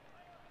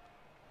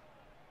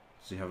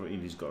see how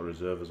he's got a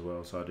reserve as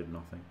well, so I did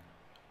nothing.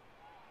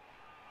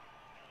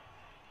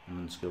 And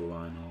then skill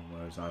line,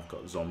 whereas I've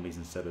got zombies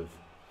instead of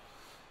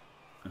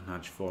an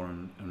Edge 4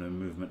 and a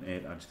movement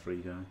 8 Edge 3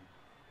 guy.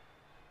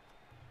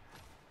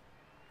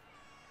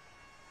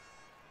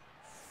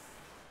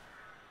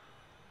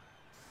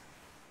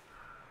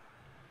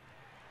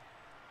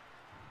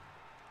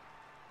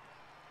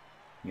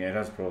 Yeah, it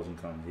has pros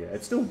and cons. Yeah,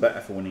 it's still better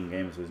for winning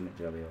games, isn't it,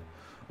 Jelly?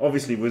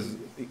 Obviously, was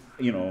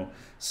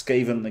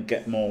Skaven that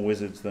get more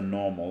wizards than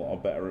normal are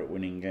better at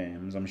winning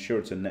games. I'm sure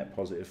it's a net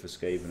positive for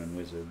Skaven and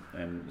Wizard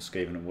and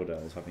Skaven and Wood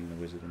Elves having the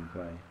wizard in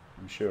play.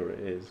 I'm sure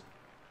it is.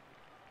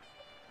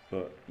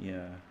 But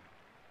yeah,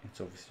 it's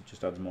obviously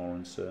just adds more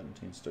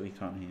uncertainty and stuff. You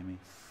can't hear me.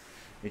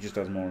 It just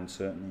adds more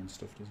uncertainty and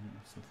stuff, doesn't it?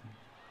 That's the thing.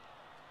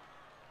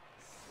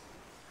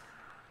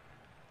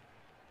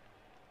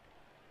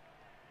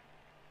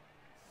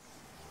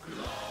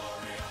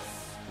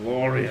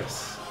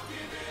 Glorious.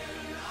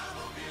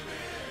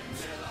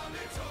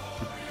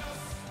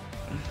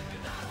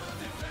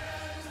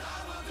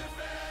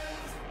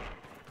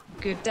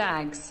 Good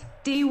dags.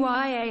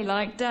 DYA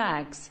like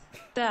dags.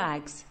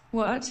 Dags.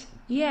 What?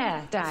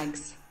 Yeah,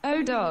 dags.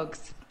 Oh,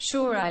 dogs.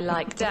 Sure, I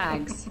like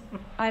dags.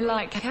 I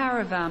like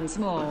caravans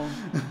more.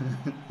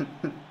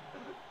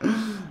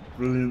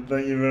 Brilliant.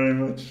 Thank you very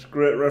much.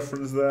 Great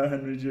reference there,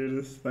 Henry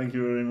Judas. Thank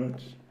you very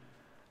much.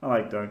 I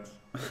like dags.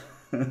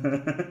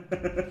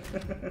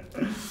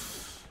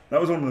 That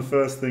was one of the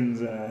first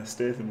things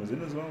Statham was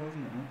in as well,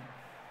 wasn't it?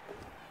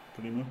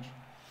 Pretty much.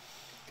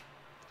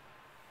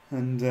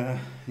 And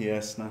yeah,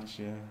 Snatch,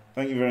 yeah.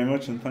 Thank you very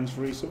much, and thanks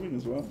for resubbing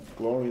as well.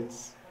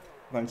 Glorious.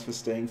 Thanks for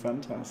staying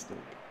fantastic.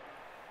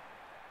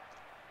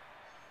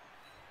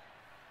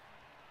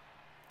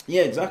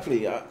 Yeah,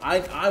 exactly.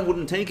 I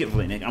wouldn't take it,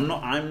 Nick. I'm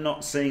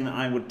not saying that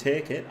I would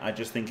take it. I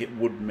just think it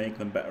would make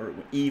them better,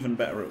 even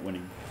better at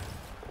winning.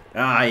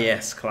 Ah,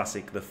 yes,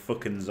 classic. The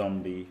fucking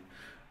zombie.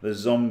 The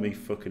zombie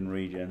fucking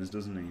regens,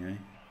 doesn't he, eh?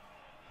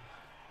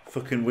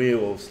 Fucking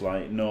werewolves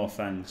like, no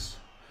thanks.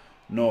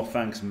 No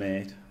thanks,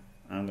 mate.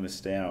 I'm going to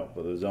stay out.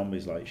 But the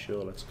zombie's like,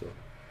 sure, let's go.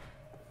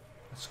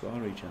 Let's go, I'll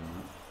regen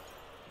that.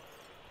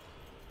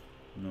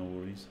 No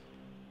worries.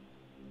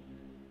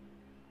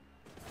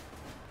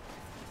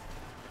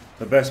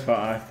 The best part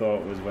I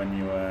thought was when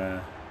you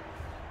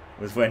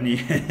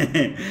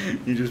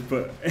you just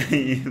put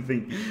you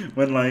think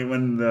when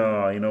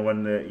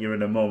you're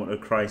in a moment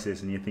of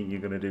crisis and you think you're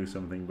gonna do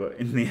something, but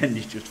in the end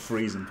you just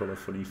freeze and pull a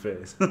funny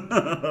face.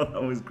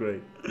 That was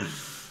great. It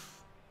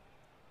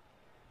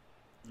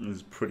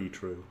was pretty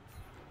true.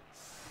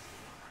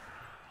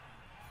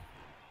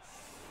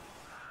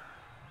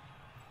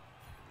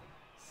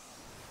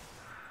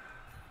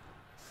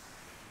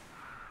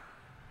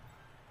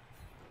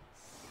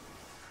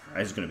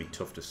 It's going to be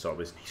tough to stop,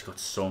 isn't he? He's got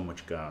so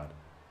much guard.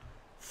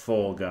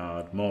 4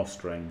 guard, more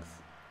strength,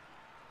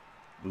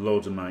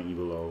 loads of mighty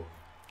below.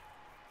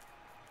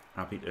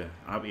 Happy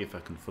if I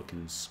can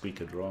fucking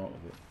squeak a draw out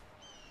of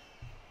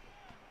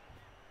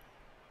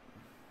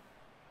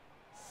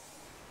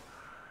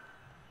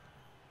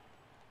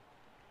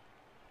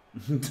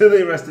it. To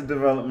the Arrested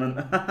Development.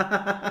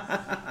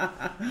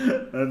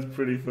 That's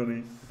pretty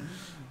funny.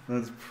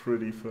 That's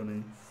pretty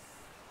funny.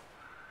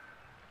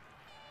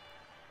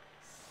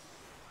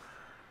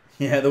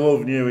 Yeah, the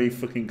wolf knew he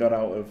fucking got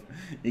out of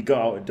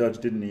dodge,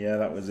 didn't he? Yeah,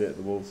 that was it.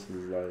 The wolf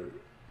was like,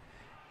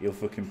 he'll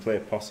fucking play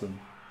possum.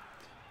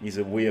 He's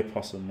a were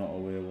possum, not a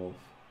werewolf.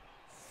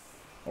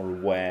 Or a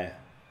were.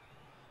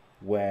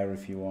 Were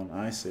if you want.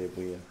 I say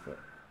were, but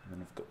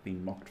then I've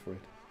been mocked for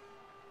it.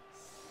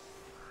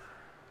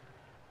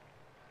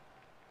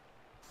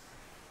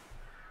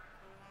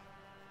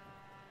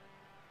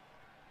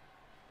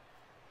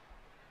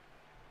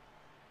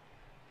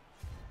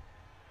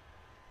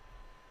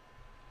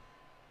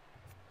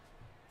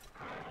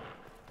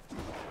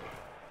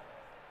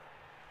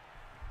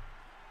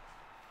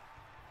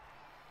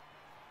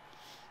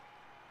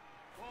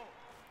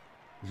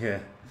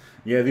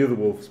 Yeah, the other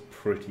wolf's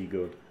pretty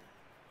good.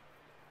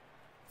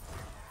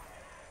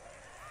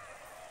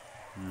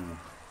 No,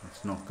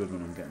 it's not good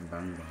when I'm getting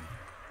banged on.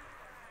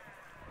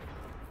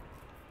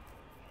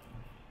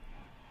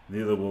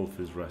 The other wolf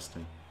is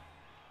resting.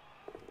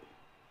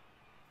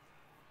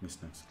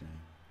 This next game.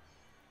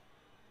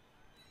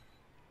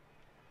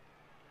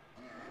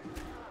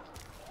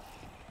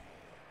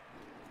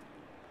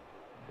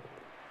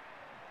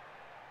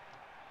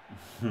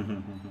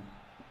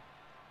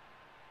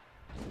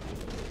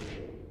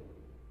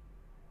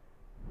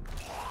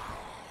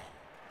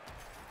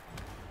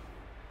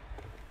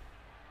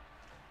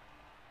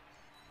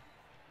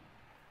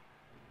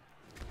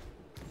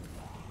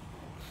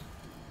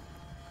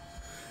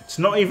 It's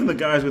not even the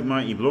guys with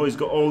Mighty Blow. He's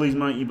got all these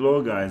Mighty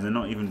Blow guys. They're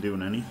not even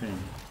doing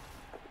anything.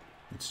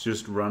 It's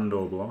just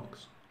rando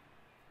blocks.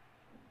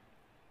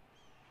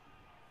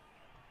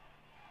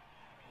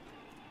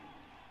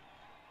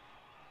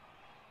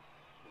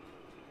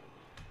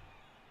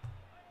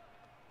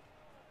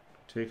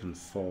 Taking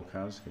 4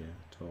 cas here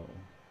total.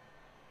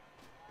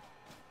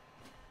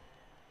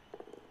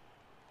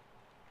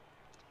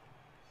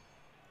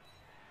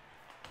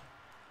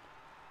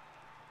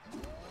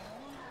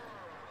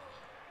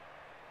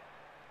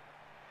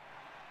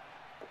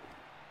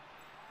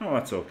 Oh,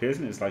 that's okay,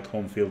 isn't it? It's like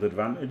home field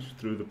advantage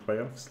through the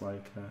playoffs,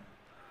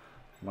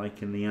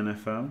 like in the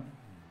NFL.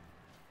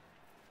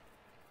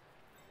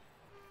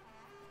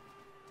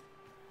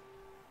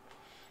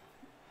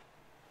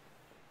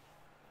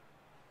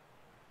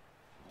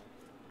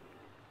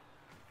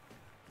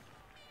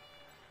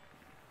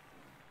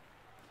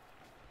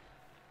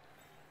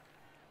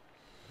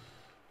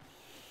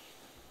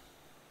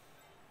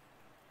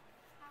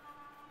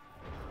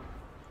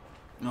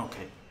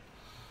 Okay,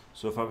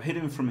 so if I hit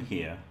him from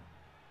here,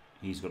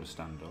 he's got to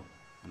stand up,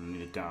 and I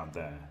need a guard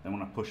there. Then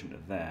when I push him to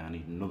there, I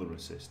need another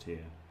assist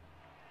here.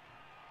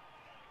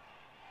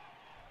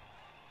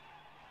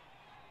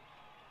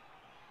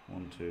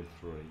 One, two,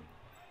 three.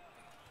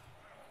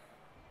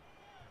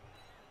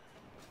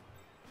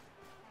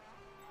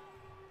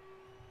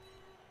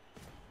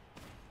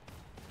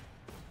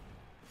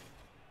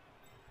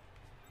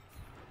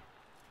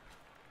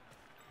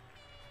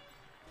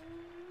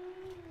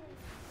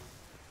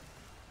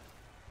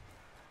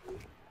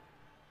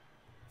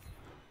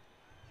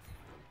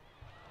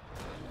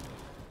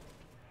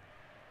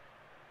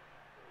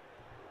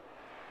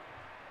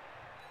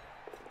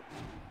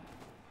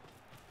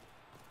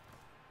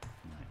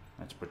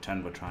 Let's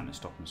pretend we're trying to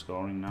stop him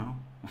scoring now.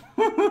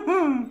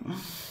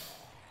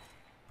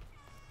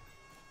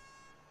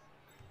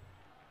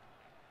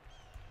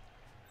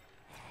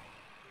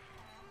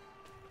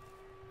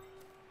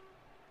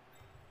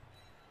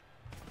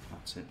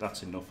 That's it.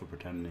 That's enough for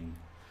pretending.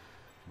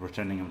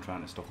 Pretending I'm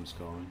trying to stop him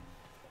scoring.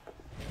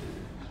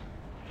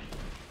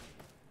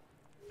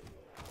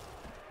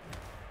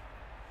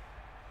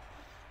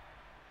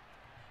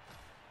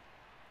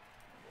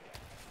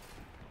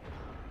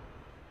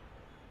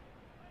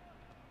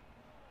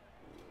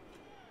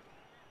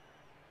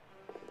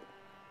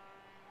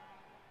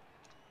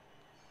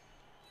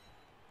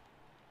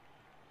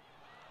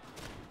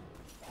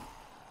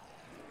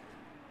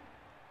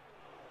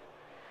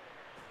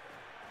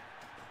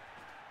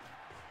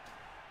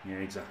 Yeah,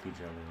 exactly,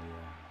 Jelly.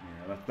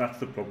 Yeah. That's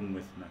the problem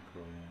with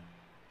Necro.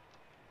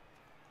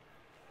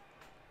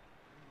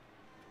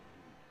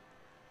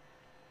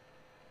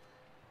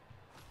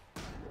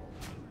 Yeah.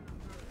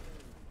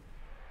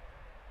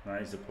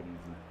 That is the problem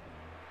with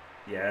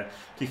Necro. Yeah.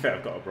 To be fair,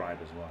 I've got a bribe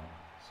as well.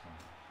 So.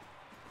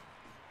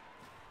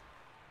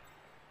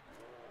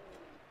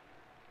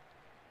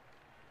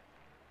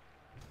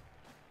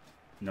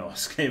 No,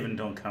 Skaven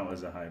don't count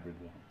as a hybrid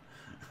one.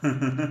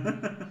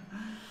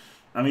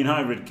 I mean,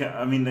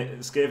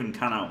 Skaven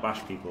can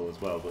outbash people as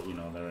well, but you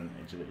know they're an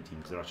agility team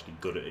because they're actually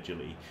good at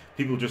agility.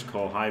 People just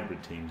call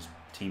hybrid teams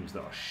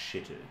that are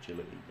shit at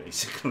agility,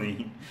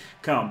 basically.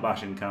 Can't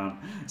bash and can't.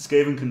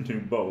 Skaven can do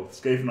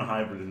both. Skaven are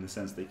hybrid in the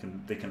sense they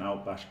can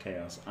outbash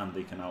chaos and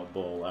they can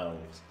outball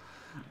elves.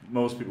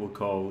 Most people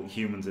call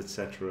humans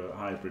etc.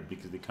 hybrid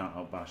because they can't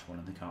outbash one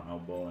and they can't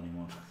outball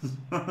anyone.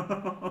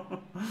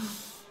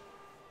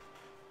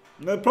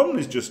 The problem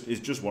is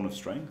just one of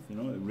strength, you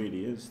know. It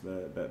really is.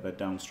 They're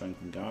down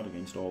strength and guard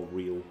against all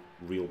real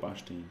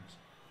bash teams.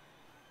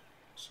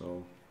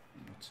 So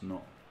that's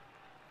not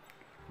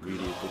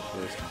really a good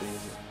place to be,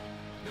 is it?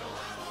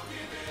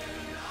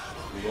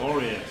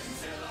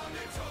 Glorious.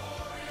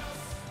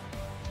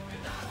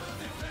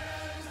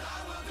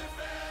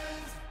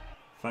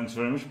 Thanks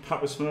very much,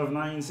 Papa Smurf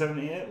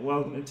 1978.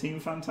 Welcome to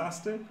Team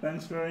Fantastic.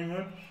 Thanks very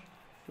much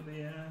for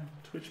the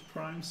Twitch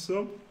Prime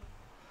sub.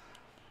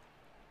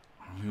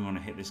 We want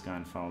to hit this guy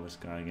and foul this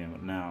guy again,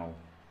 but now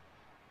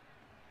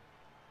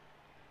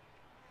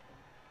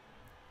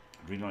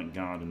I'd really like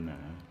guard in there,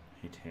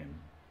 hit him.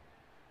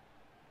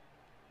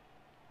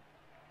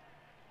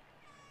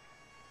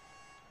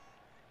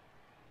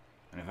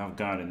 And if I have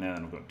guard in there,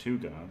 then I've got 2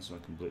 guards, so I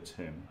can blitz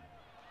him.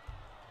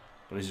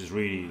 But this is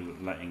really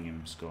letting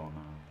him score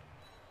now,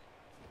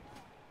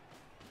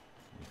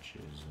 which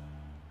is,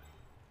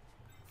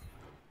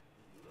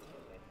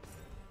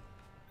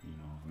 you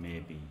know,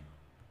 maybe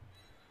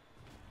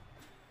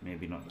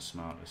not the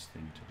smartest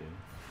thing to do.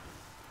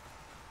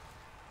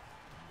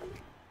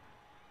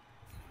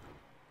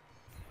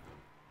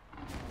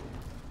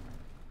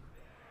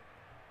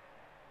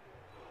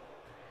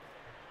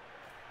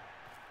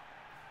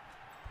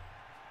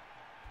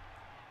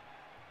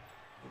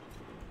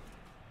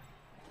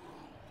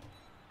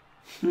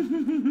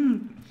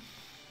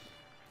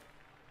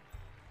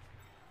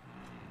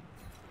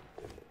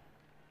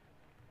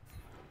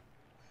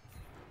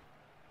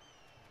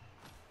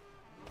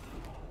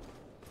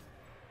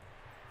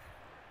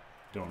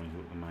 Don't want to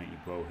give up the mighty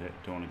blow hit.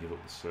 Don't want to give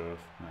up the surf.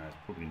 No, it's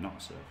probably not a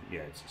surf.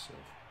 Yeah, it's a surf.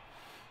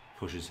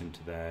 Pushes him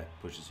to there,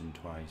 pushes him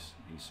twice,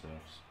 he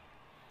surfs.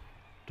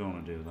 Don't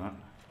want to do that.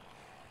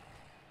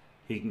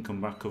 He can come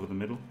back, cover the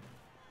middle.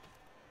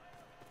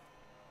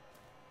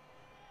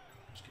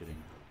 Just kidding.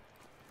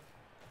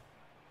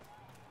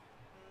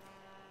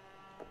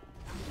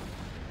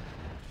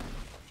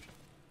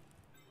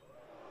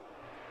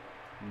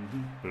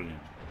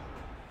 Brilliant.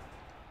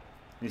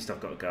 At least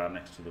I've got a guard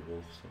next to the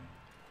wolf, so.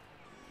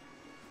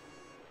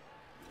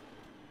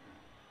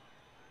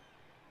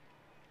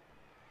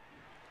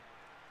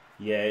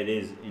 Yeah, it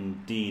is.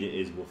 Indeed, it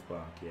is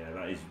Wolfbark.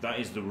 Yeah, that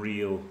is the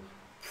real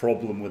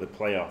problem with the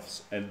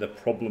playoffs, and the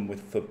problem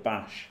with for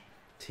Bash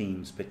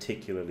teams,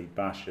 particularly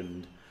Bash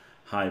and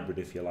Hybrid,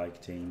 if you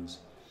like, teams,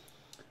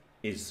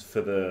 is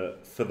for the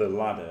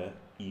ladder.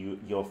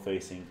 You're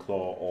facing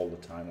Claw all the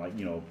time, like,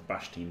 you know,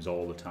 Bash teams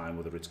all the time,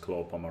 whether it's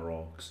Claw, Pommer,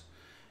 Orcs.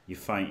 You're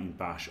fighting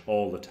Bash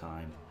all the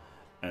time,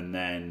 and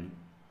then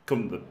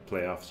come to the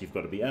playoffs, you've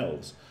got to be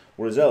Elves.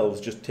 Whereas Elves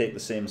just take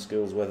the same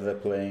skills whether they're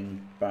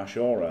playing Bash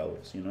or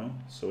Elves, you know.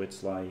 So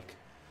it's like,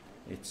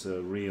 it's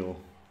a real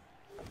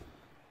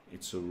pain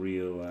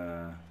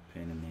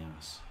in the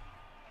ass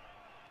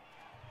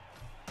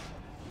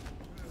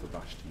for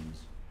Bash teams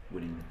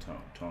winning the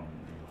tournament.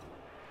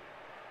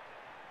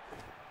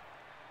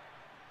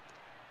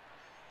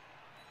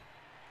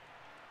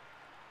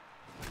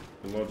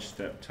 The Lodge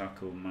Step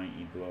tackle,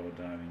 Mighty Blow,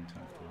 Diving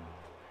tackle.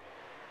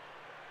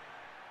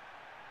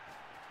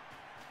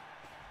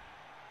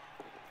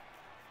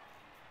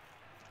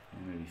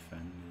 Maybe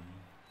Fend.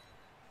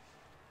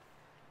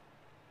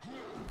 I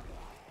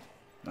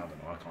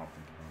don't know, I can't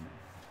think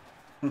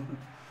of it.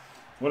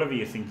 Whatever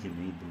you think you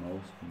need the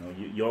most, you know,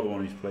 you're the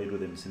one who's played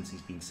with him since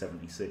he's been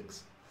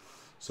 76.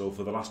 So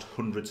for the last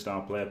 100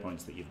 star player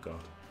points that you've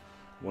got,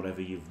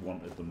 whatever you've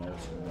wanted the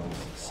most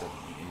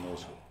in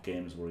those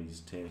games where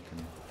he's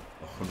taken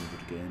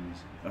 100 games,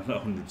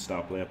 100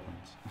 star player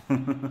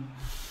points.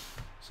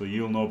 So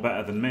you'll know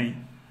better than me.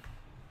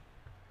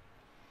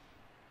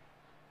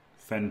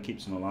 Fen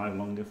keeps him alive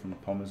longer from the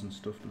Pommers and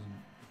stuff, doesn't it?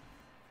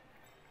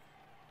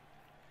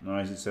 No,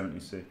 he's at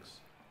 76.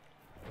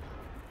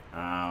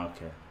 Ah,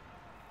 okay.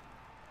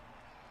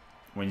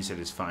 When you said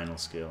his final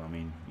skill, I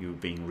mean, you were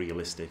being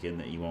realistic in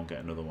that you won't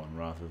get another one,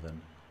 rather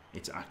than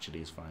it's actually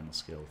his final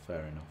skill.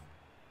 Fair enough.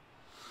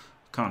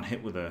 Can't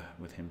hit with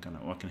him, can I?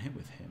 Oh, I can hit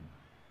with him.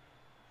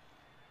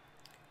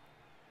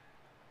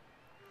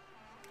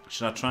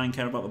 Should I try and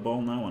care about the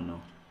ball now or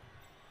not?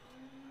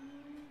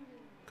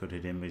 Could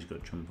hit him, but he's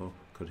got to jump up.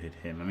 Could hit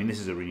him. I mean, this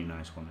is a really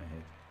nice one to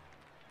hit.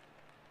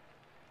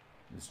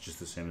 It's just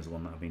the same as the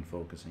one that I've been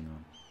focusing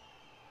on.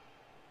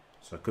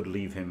 So I could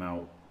leave him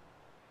out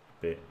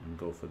a bit and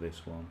go for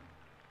this one.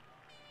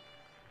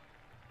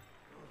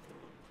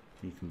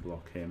 He can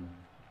block him.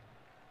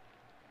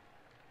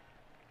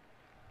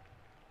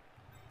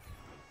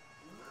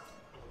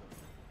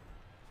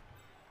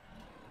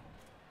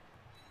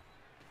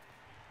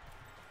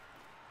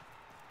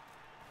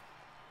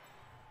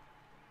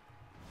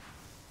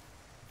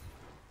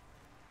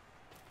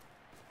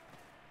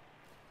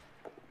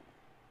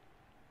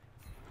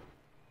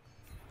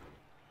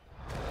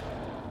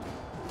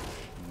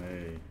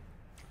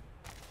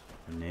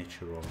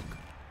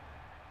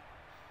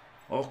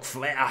 Orc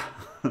flare.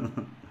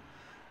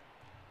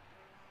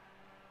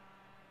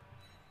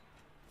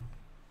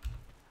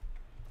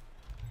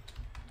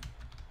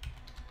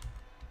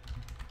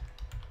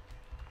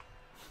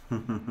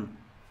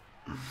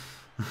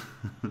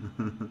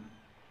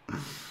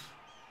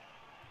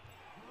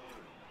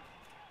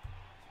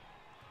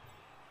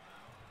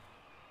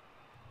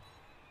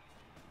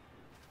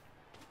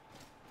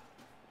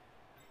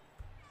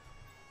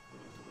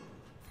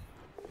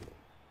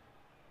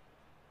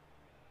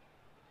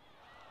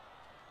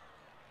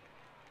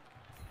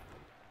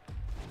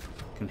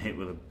 Can hit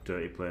with a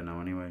dirty player now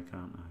anyway,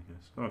 can't I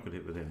guess? Or I could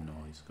hit with him. No,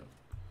 he's got.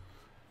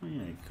 Oh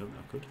yeah, I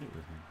could hit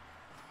with him.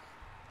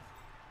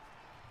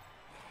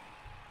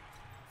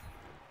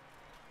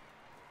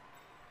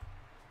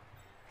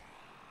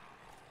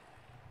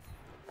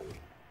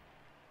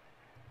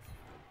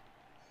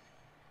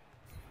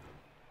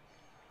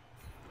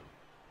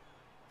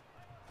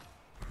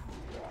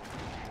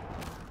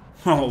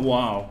 Oh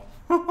wow.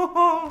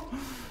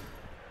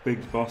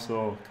 Big boss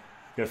orc.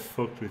 Get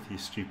fucked with, you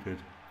stupid.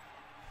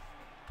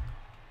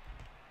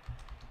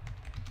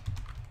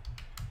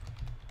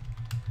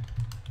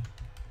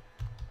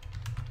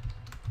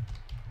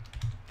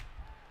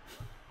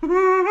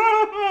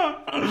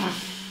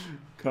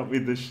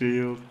 Copied the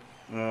shield.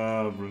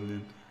 Ah, oh,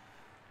 brilliant.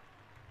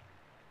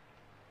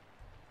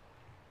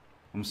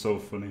 I'm so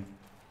funny.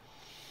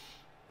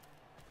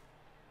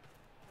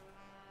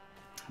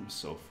 I'm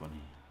so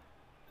funny.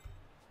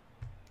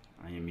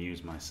 I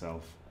amuse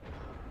myself.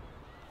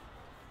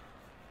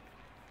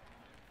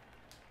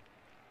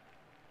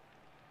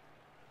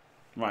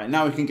 Right,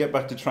 now we can get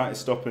back to try to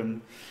stop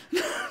him.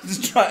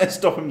 Try to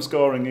stop him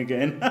scoring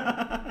again.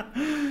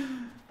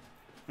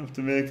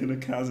 After making a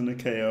Kaz and a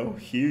KO.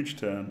 Huge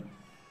turn.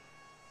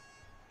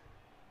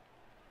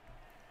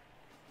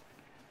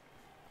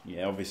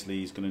 Yeah, obviously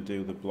he's going to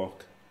do the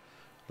block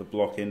the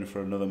block in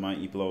for another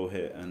mighty blow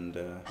hit and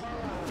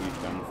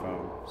huge down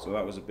foul. So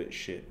that was a bit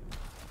shit.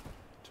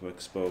 To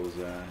expose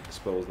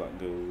that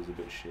ghoul was a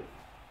bit shit.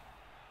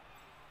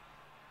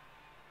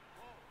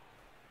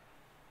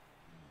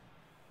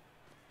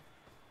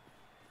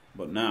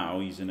 But now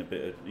he's in a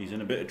bit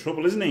of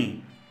trouble, isn't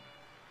he?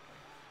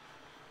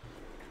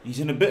 He's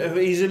in a bit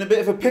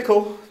of a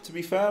pickle, to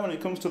be fair, when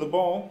it comes to the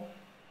ball.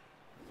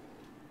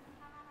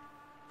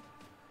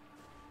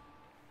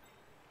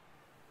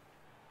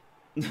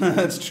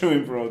 That's true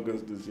in for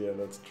Augustus, yeah,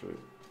 that's true.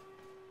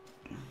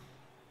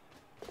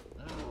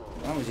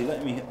 Oh, is he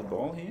letting me hit the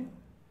ball here?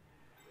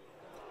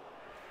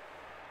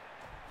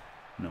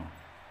 No.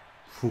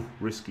 Whew,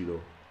 risky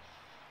though.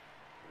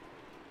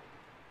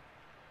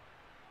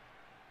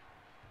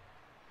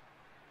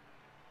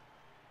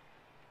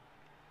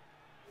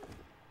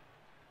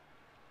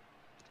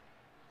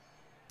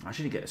 I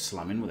should get a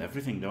slam in with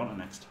everything, don't I,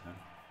 next time?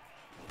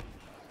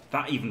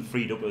 That even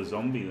freed up a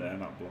zombie there,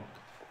 that block.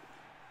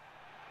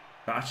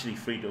 That actually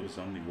freed up a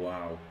zombie,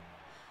 wow.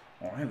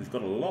 Alright, we've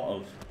got a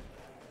lot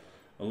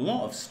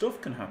of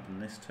stuff can happen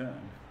this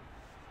turn.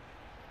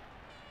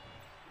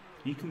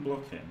 He can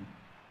block him.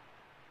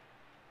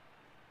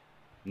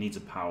 Needs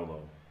a power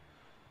though.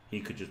 He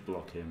could just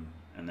block him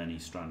and then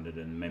he's stranded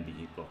and maybe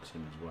he blocks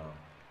him as well.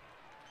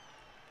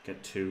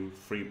 Get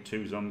free up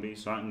 2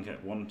 zombies, so I can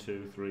get 1,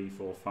 2, 3,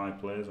 4, 5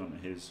 players onto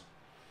his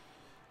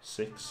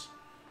 6.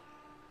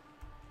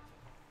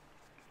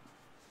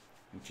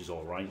 Which is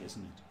alright,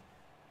 isn't it?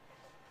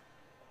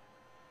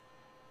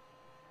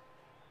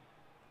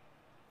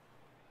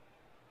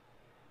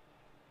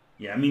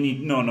 Yeah, I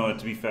mean, no.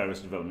 To be fair,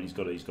 as development, he's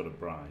got a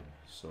bribe,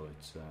 so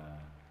it's.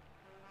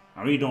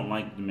 I really don't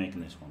like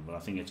making this one, but I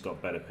think it's got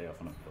better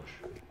payoff on a push.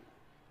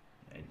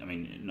 I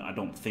mean, I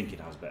don't think it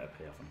has better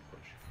payoff on a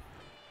push.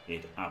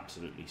 It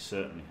absolutely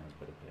certainly has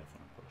better payoff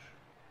on a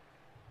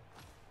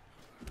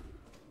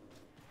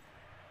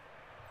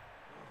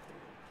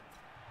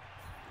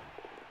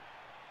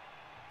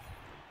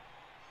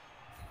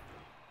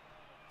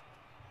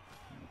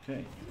push.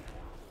 Okay.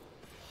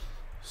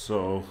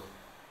 So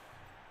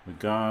the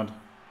guard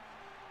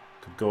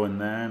could go in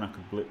there and I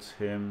could blitz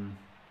him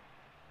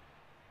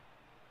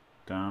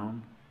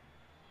down.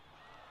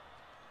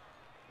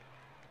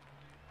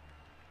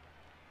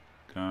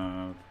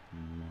 Guard.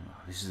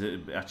 This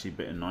is actually a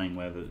bit annoying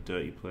where the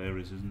dirty player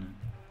is, isn't it?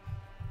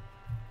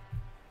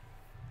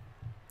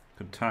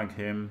 Could tag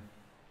him.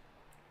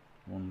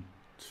 1,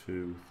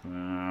 2, 3.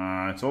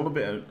 It's all a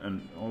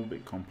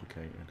bit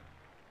complicated.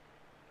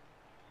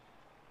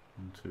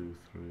 1, 2,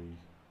 3,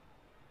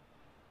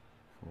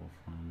 4,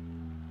 5.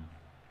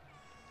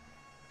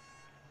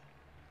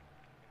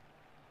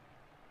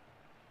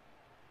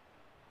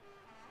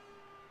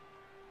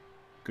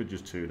 Could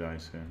just 2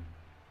 dice here.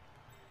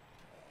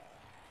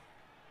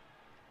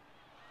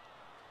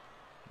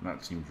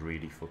 That seems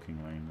really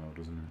fucking lame though,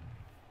 doesn't it?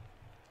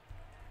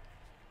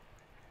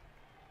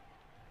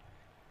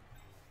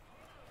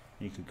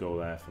 He could go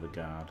there for the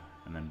guard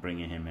and then bring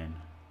him in,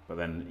 but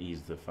then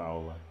he's the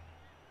fouler.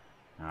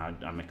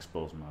 I'm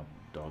exposing my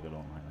dog, I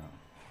don't like that.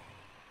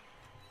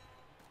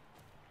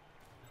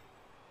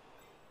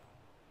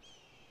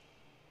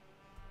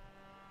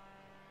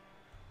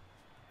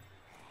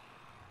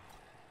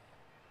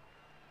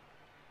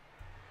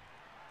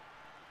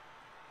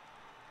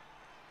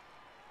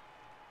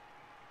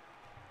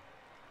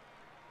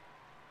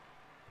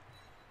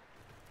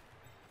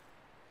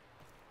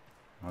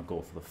 I'll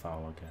go for the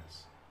foul, I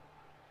guess.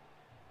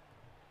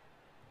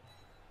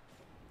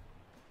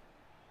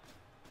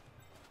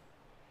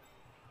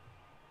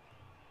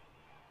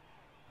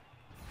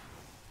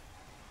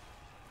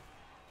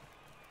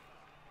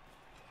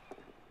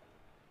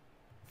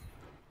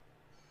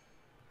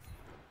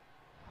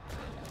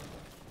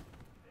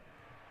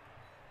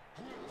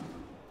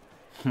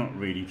 Not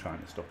really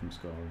trying to stop him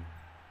scoring.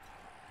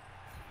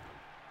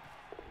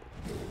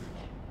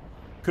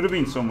 Could have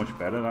been so much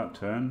better that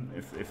turn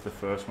if the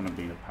first one had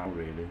been a power,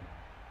 really.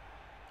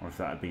 Or if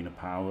that had been a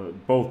power.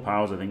 Both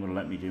powers, I think, would have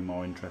let me do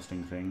more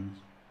interesting things.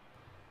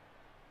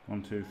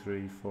 1, 2,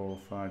 3, 4,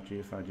 5,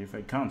 GFI, GFI.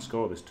 He can't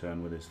score this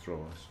turn with his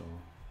thrower, so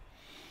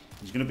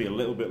he's going to be a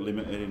little bit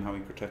limited in how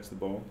he protects the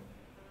ball.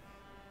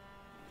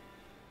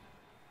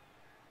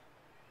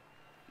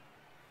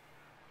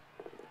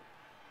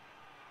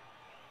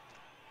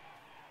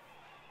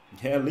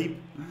 Yeah, leap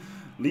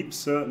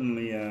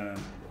certainly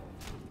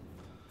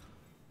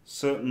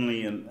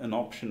an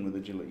option with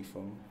agility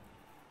 4.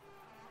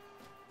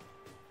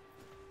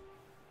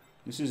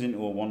 This is into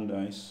a 1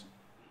 dice.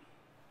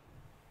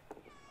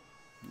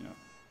 Yeah,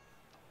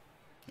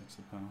 that's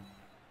the power.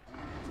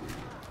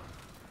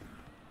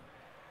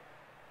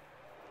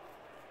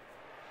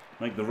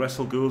 Like the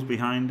wrestle ghouls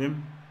behind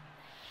him.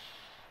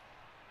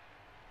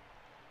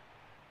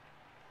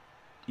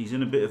 He's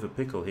in a bit of a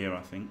pickle here,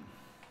 I think.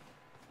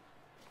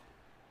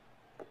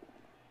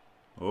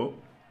 Oh.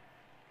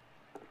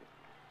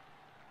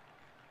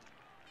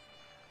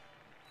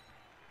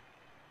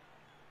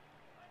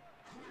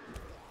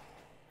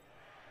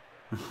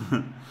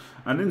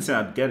 I didn't say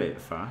I'd get it,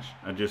 Fash.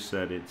 I just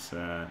said it's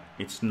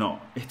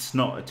not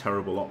a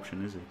terrible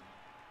option, is it?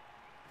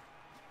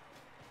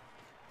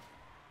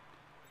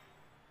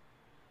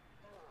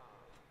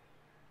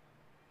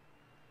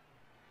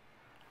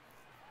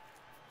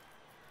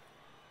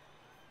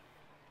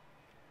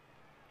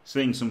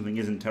 Saying something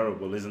isn't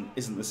terrible isn't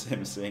the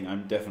same as saying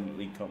I'm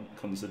definitely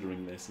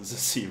considering this as a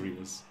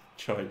serious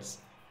choice.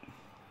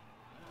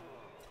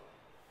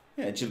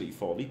 Yeah, agility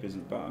 4 leap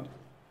isn't bad.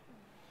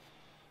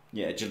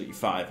 Yeah, agility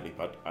 5 leap,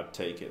 I'd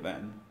take it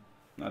then.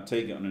 I'd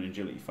take it on an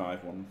agility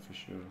 5 one for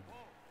sure.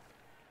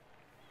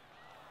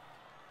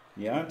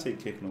 Yeah, I'd take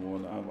kicking a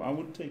ward. I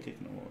would take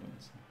kicking a ward.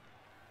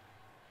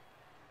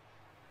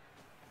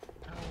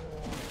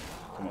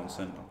 Come on,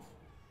 send off.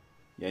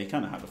 Yeah, you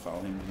kind of had to foul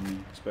him, didn't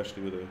you?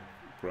 Especially with a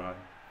bride.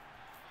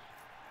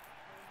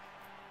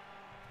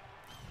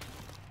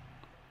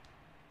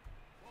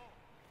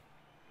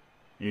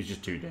 He was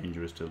just too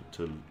dangerous to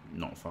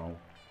not foul.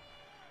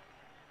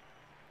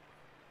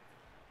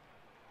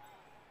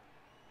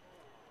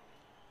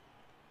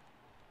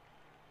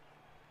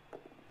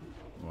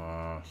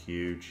 Wow,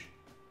 huge.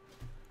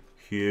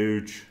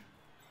 Huge.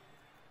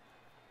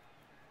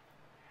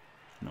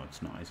 No,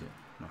 it's not, is it?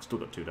 No, I've still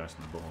got 2 dice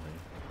on the ball here.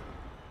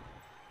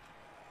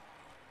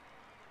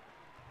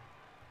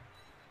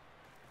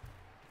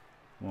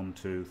 One,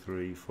 2,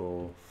 3,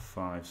 4,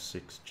 5,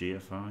 6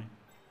 GFI.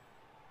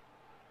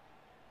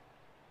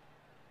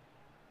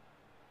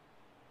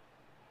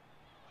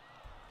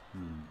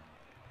 Let's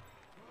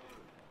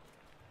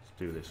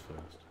do this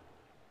first.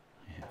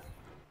 Yeah.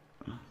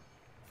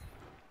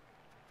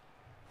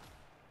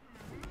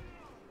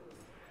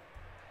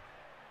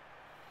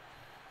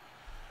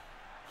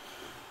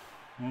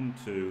 1,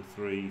 2,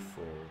 3,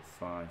 4,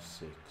 5,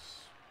 6.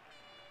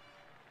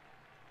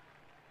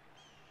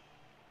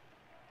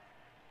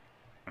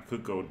 I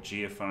could go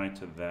GFI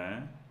to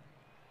there,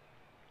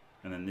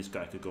 and then this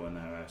guy could go in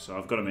there. So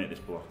I've got to make this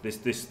block.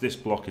 This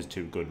block is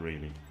too good,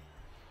 really.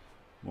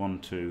 1,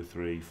 2,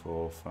 3,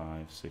 4,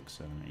 5, 6,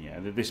 7, 8. Yeah,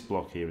 this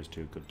block here is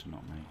too good to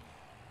not make.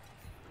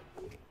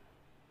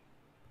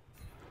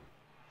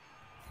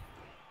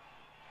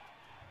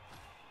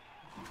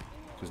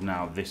 Because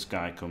now this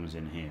guy comes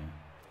in here.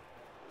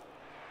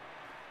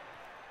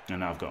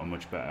 And now I've got a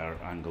much better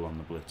angle on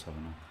the blitz,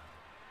 haven't I?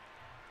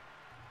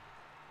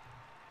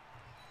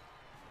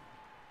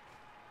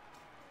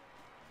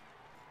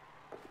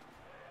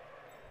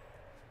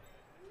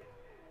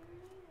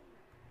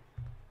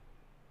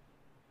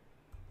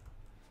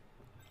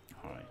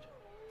 Alright.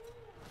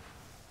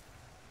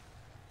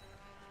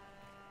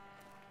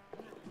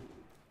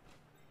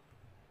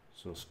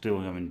 So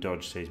still having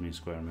dodge saves me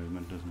square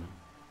movement, doesn't it?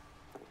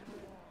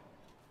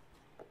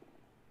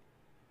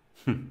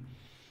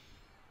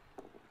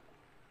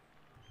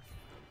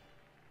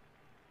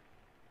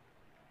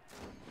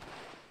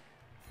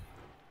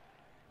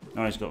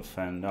 Oh, he's got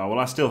fend. Oh well,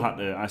 I still had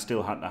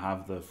to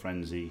have the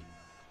frenzy.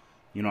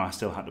 You know, I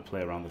still had to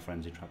play around the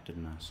frenzy trap,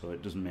 didn't I? So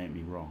it doesn't make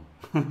me wrong.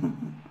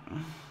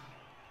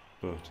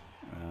 But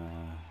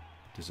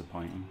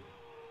disappointing.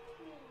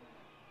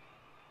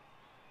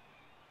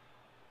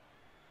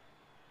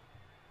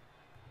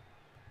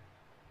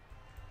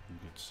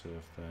 Good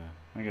surf there.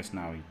 I guess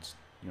now he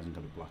hasn't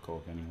got a Black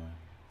Orc anyway.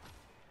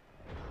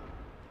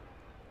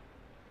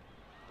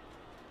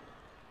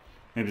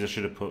 Maybe I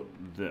should have put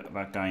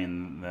that guy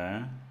in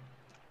there.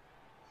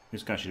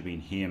 This guy should have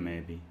been here,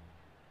 maybe.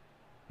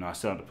 No, I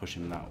still had to push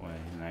him that way,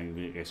 and I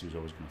guess he was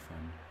always going to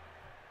fend.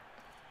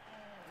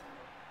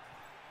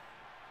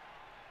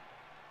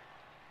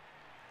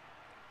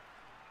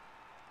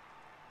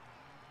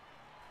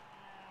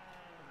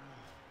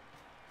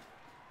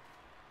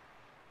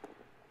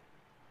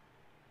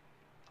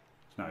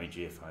 Now he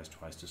GFIs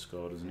twice to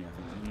score, doesn't he? I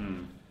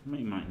think.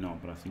 He might not,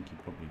 but I think he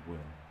probably will.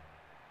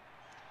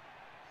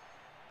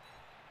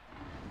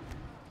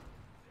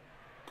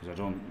 Because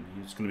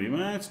it's going to be,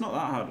 well, it's not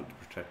that hard to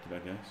protect it, I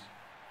guess.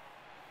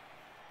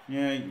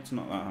 Yeah, it's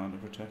not that hard to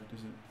protect,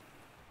 is it?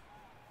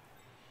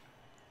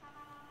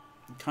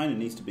 It kind of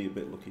needs to be a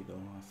bit lucky, though,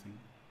 I think.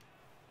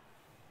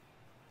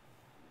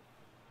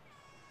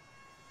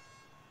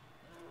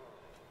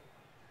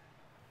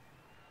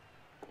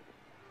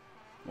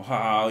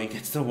 Wow, he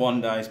gets the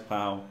 1 dice,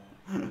 pal.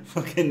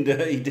 Fucking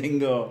dirty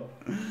dingo.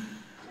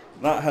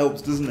 That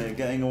helps, doesn't it?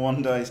 Getting a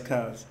 1 dice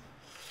cast.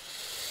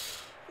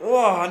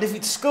 Oh, and if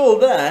he'd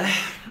scored there,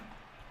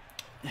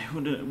 it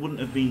wouldn't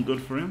have been good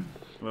for him.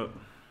 But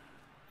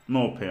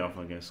more payoff,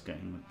 I guess,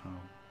 getting the pal.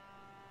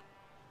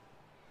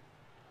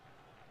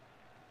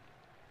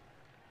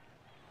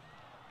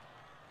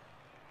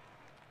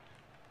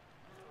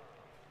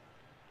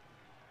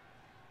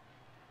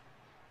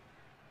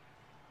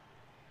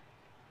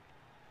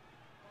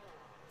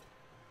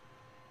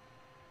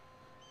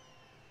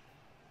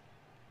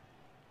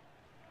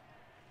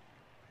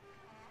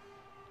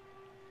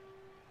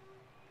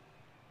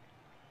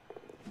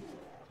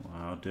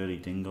 Dirty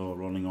dingo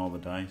rolling all the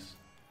dice.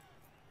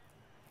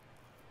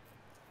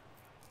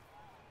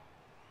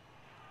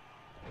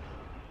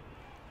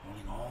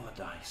 Rolling all the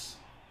dice.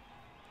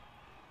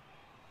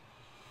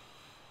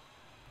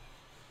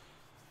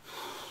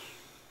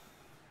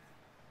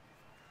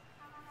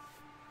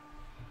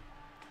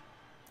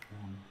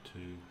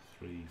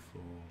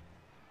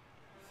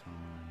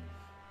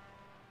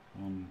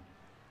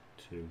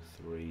 2,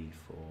 3,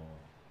 4,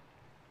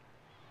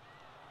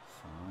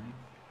 5,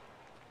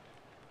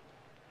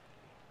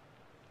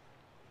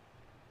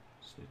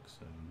 6,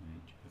 7,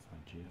 8, GFI,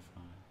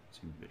 GFI.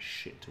 Seems a bit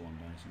shit to one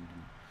dice, doesn't it?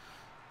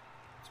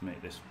 Let's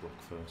make this work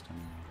first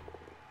anyway.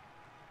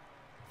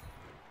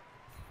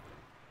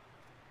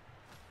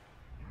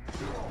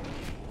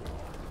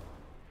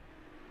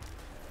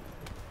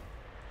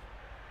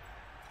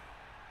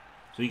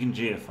 So he can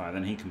GFI,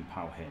 then he can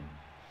POW him.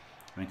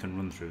 And he can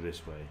run through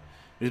this way.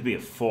 This would be a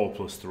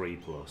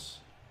 4+3+.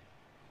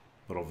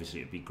 But obviously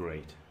it'd be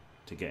great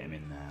to get him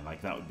in there.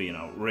 Like, that would be an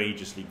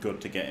outrageously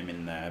good to get him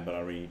in there, but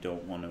I really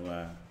don't want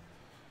to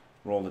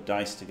roll the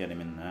dice to get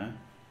him in there.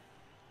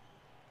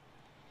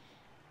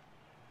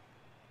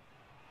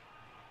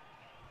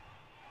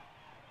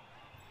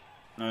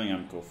 I think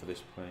I'm go for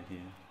this play here.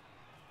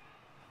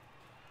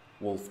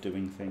 Wolf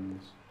doing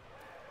things.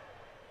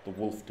 The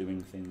wolf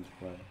doing things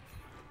play.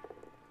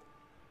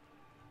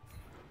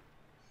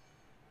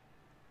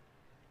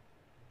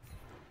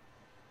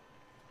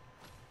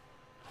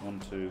 One,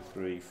 2,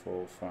 3,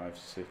 4, 5,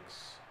 6,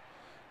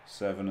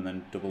 7, and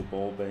then double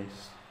ball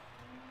base.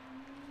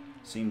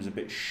 Seems a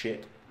bit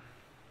shit.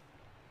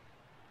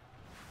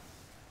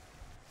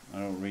 I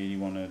don't really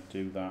want to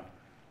do that.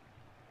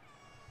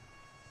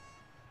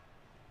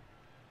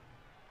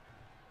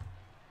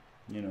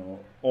 You know,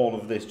 all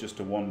of this just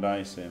to one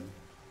dice him.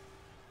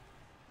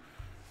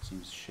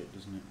 Seems shit,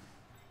 doesn't it?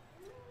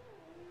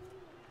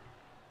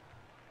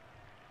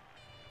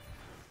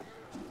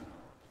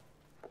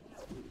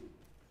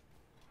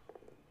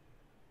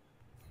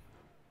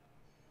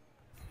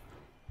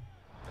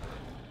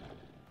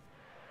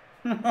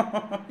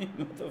 You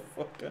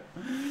motherfucker.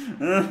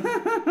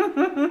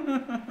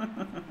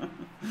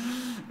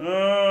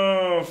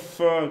 Oh,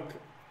 fuck.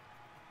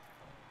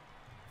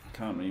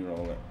 Can't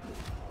re-roll it.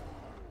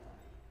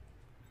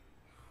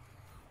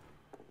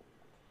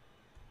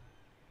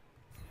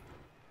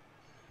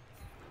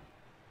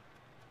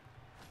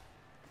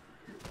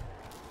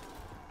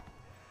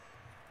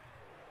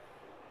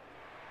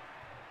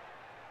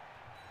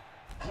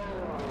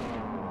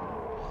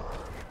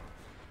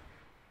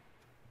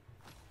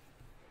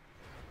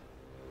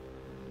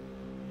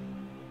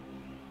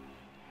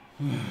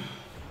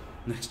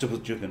 Next double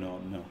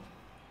juggernaut, no.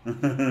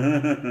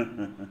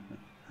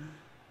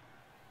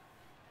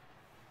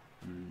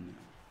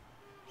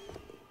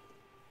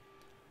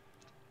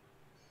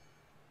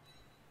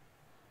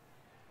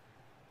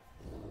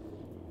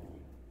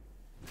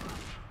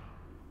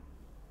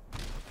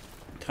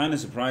 Kind of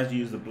surprised you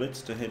used the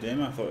blitz to hit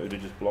him. I thought it would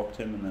have just blocked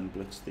him and then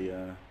blitzed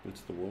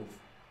the wolf.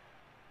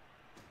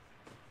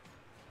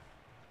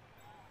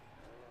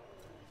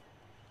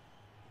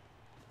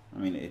 I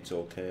mean, it's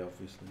okay,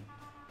 obviously.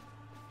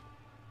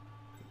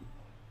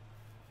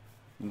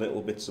 A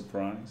little bit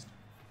surprised.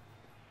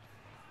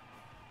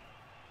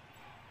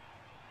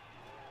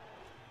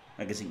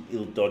 I guess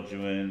he'll dodge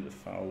you in the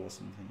foul or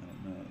something. I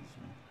don't know.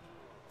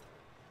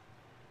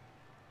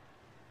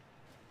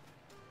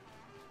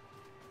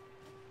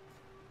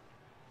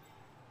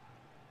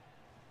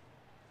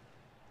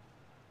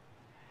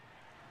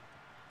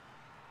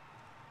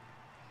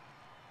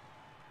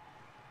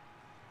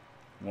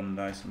 One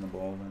dice on the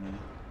ball then.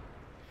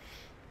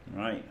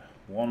 Right,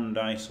 one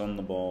dice on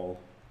the ball.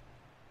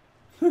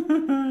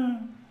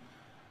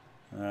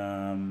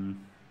 And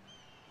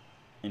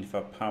if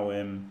I power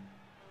him,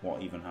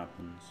 what even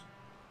happens?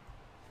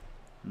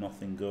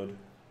 Nothing good.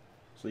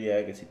 So yeah,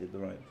 I guess he did the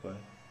right play.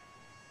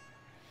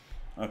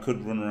 I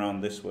could run around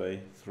this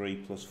way,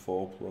 3+,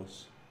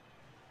 4+,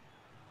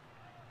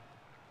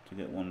 to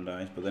get one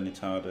dice, but then it's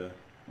harder.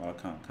 Well, I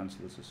can't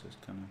cancel this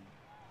assist, can I?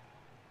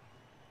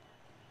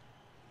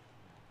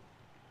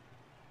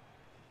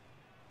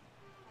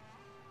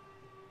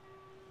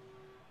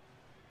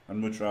 I'd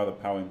much rather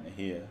power him to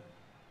here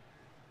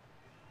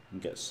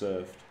and get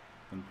served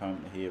than power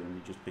him to here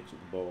and he just picks up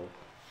the ball.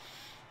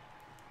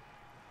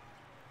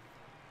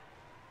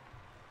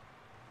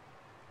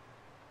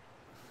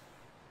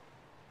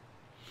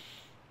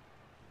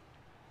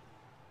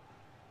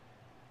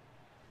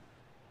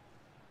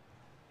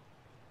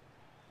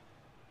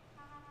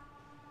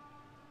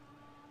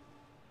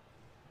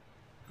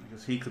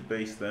 Because he could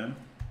base them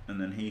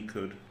and then he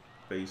could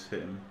base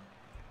him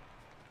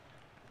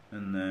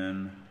and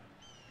then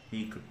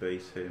he could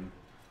base him,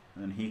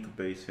 and then he could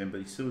base him, but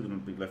he's still going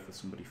to be left with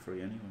somebody free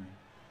anyway.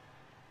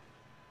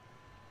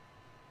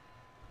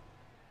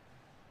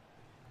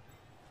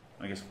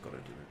 I guess I've got to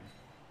do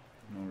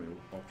it. No real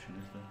option,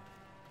 is there?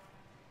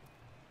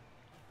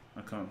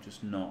 I can't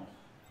just not.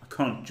 I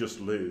can't just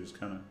lose,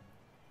 can I?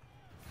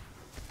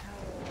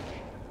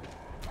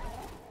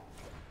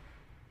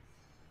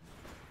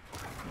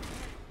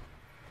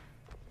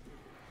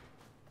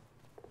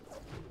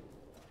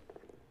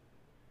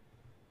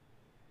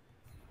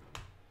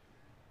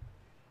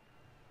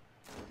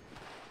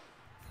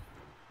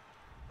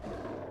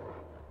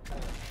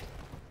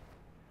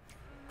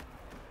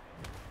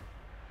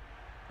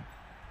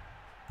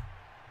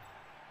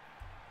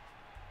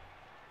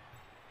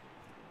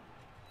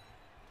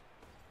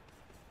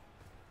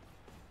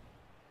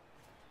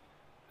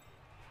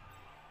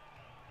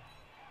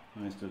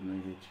 This doesn't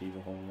really achieve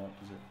a whole lot,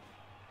 does it?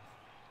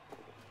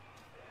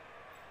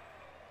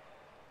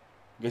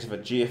 I guess if I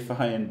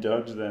GFI and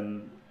dodge,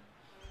 then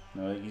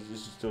no, he's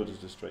just still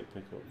just a straight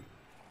pickup.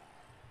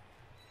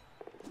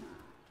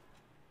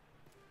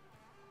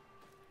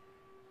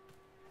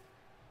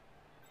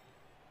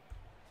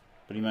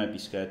 But he might be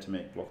scared to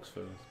make blocks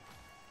first.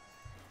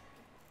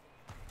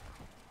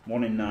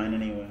 1 in 9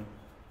 anyway.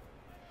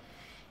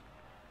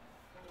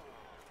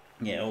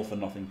 Yeah, all for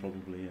nothing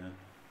probably, yeah.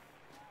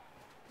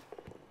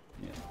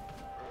 Yeah.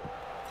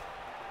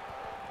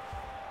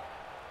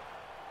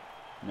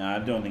 No, I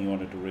don't think he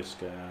wanted to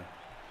risk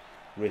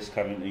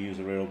having to use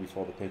a reroll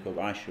before the pickup.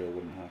 I sure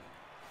wouldn't have.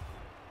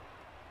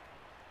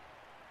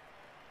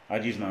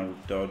 I'd use my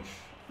dodge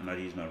and I'd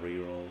use my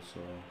reroll,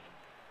 so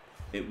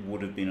it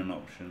would have been an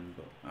option,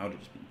 but I would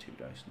have just been 2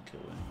 dice and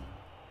killed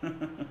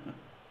anyway.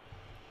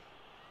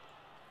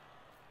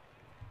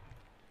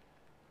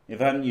 If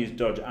I hadn't used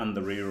dodge and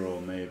the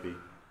reroll, maybe,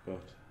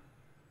 but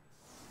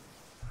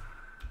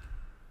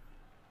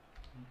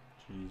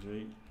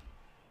GG.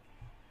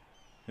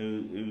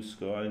 Who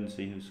scored? I didn't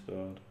see who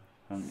scored.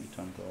 Huntley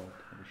Tom God.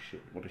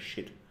 What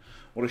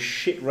a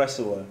shit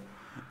wrestler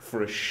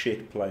for a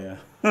shit player.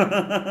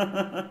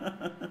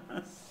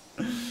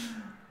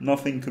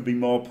 Nothing could be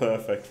more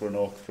perfect for an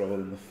orc thrower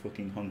than the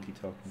fucking hunky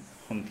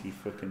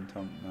fucking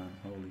Tom man.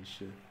 Holy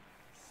shit.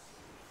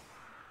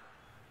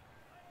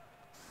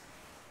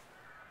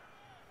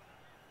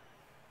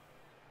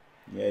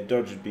 Yeah,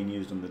 dodge had been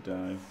used on the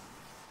dive.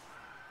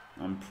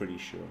 I'm pretty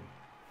sure.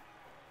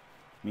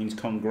 Means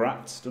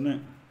congrats, doesn't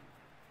it?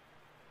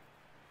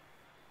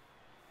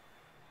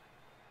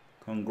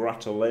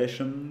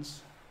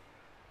 Congratulations.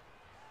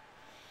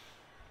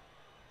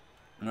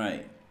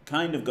 Right,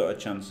 kind of got a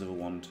chance of a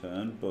 1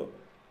 turn, but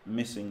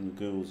missing the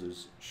ghouls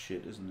is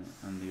shit, isn't it?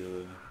 And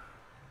the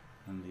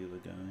other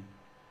guy.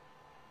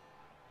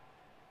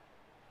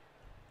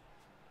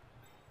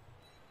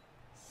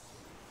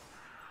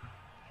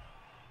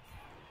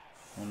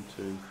 One,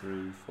 2,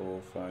 3,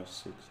 4, 5,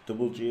 6.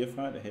 Double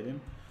GFI to hit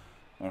him.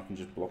 Or I can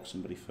just block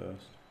somebody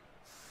first.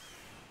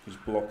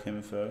 Just block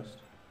him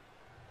first.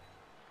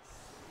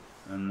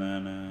 And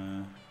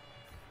then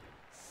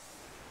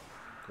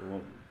go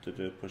up to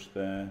do push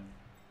there.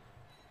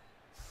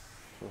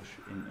 Push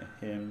into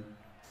him.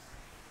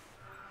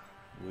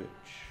 Which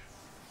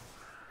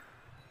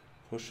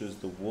pushes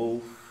the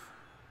wolf.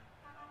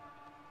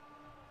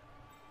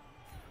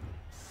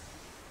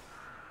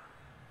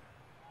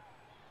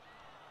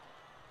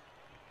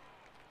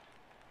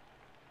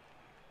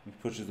 He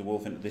pushes the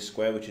wolf into this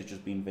square, which has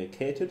just been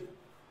vacated.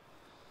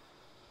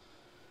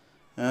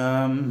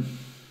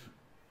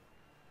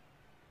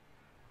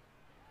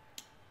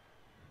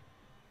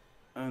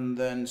 And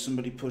then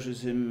somebody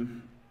pushes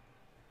him,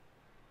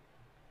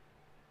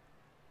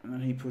 and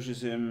then he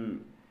pushes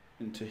him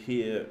into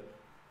here,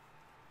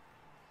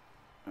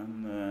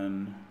 and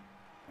then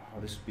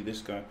this would be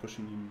this guy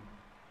pushing him,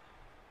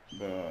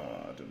 but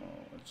I don't know,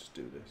 let's just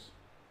do this.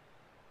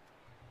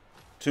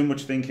 Too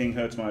much thinking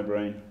hurts my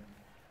brain.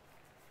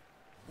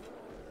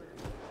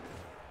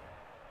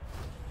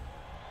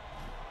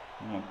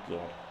 Oh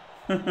god.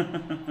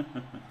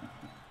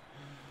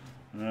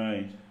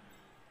 Right.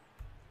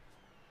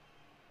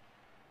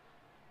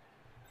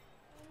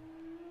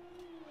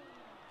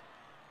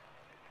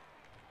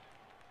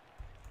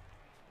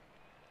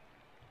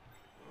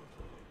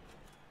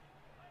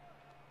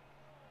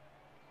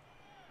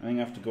 I think I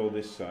have to go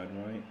this side,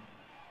 right?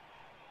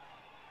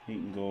 He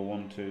can go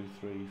 1, 2,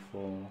 3,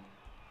 4.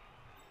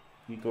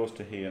 He goes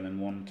to here and then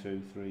 1,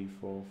 2, 3,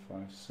 4,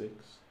 5,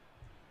 6.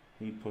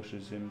 He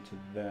pushes him to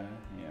there.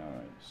 Yeah,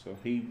 alright. So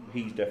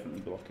he's definitely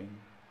blocking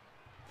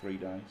 3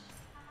 dice.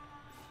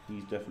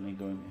 He's definitely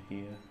going to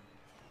here.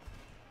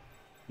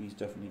 He's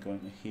definitely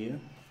going to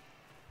here.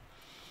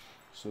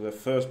 So the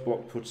first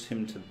block puts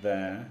him to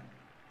there.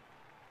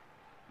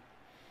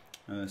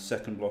 And the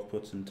second block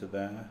puts him to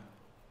there.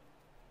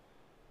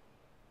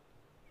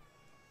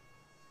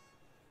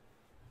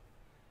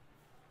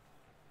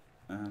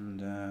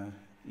 And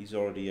he's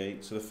already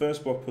 8. So the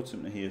first block puts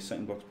him to here,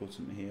 second block puts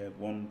him to here.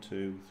 1,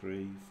 2,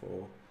 3,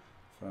 4,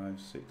 5,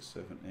 6,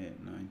 7,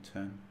 8, 9,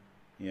 10.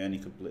 Yeah, and he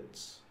could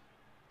blitz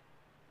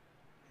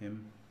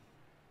him.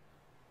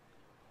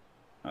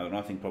 I don't know,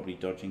 I think probably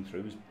dodging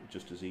through is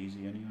just as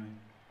easy anyway.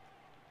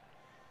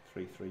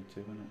 3, 3, 2,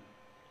 isn't it?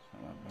 It's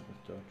not that bad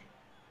with dodge.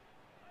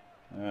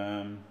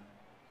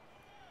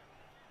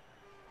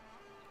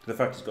 The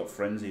fact he's got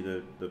frenzy,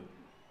 the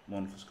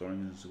one for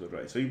scoring is a good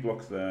right. So he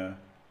blocks there.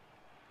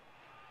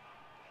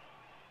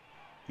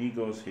 He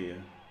goes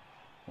here.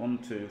 1,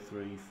 2,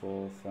 3,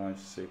 4, 5,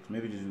 6.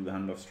 Maybe just do the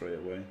handoff straight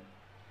away.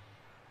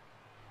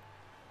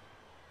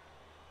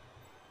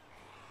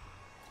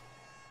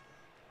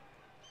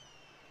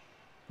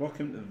 Block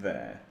him to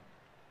there.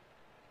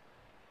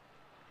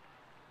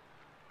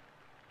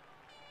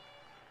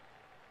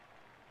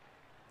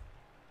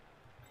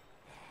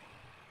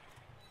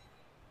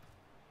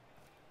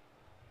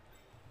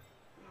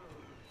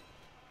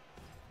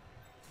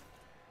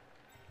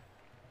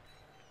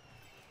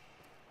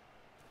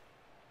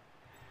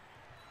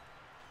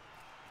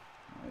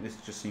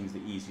 This just seems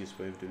the easiest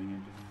way of doing it,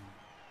 doesn't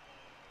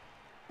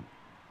it?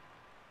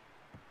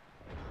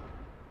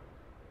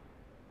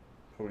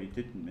 Probably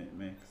didn't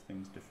make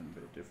things a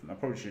bit different. I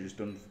probably should have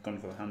just gone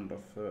for the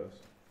handoff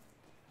first.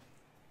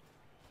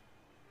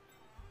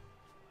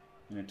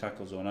 In a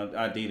tackle zone.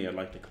 Ideally, I'd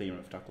like to clear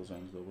it for tackle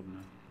zones, though, wouldn't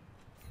I?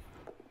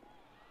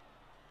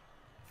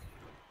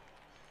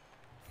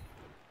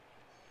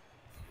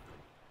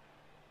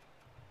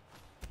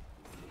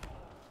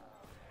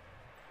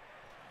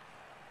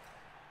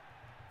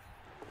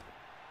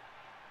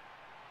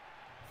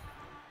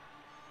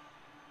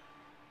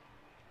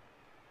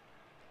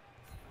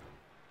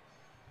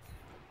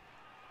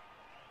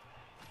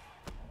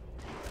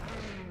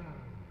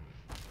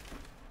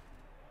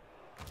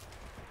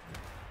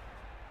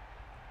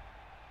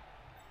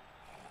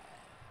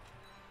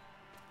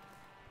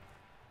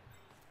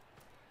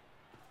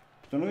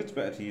 I don't know if it's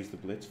better to use the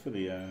blitz for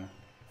the I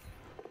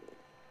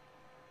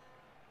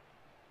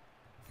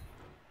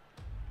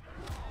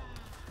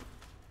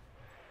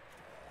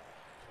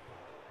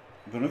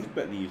don't know if it's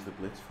better to use the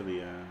blitz for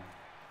the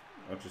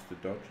or just the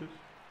dodges.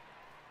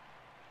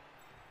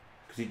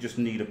 Because he'd just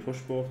need a push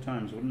both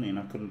times, wouldn't he? And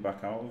I couldn't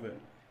back out of it.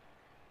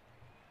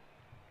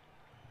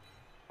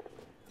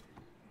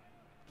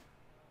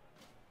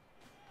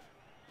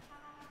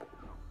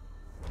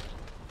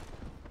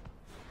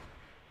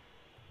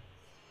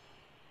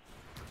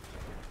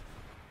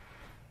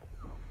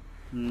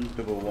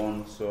 Double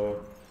one,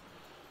 so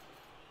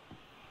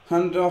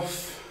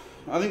handoff.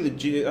 I think the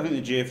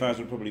GFIs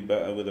would probably be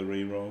better with a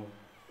reroll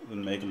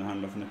than making the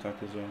handoff in a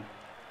tackle zone.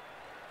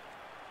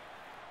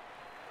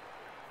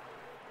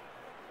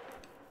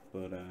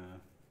 But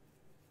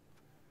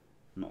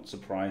not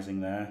surprising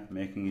there,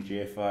 making a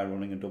GFI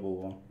running a double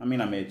one. I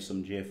mean, I made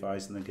some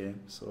GFIs in the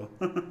game, so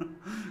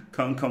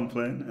can't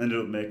complain. Ended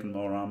up making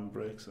more arm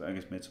breaks. I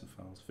guess made some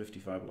fouls.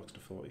 55 blocks to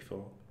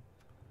 44.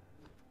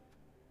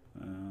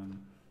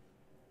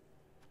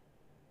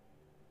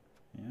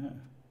 Yeah,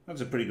 that's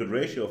a pretty good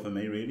ratio for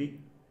me, really.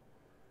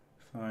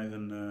 5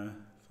 and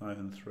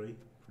 3, pretty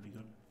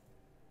good.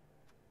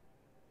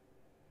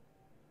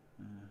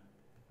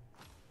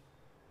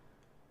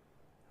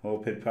 Oh,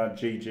 PidPad,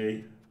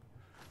 GG.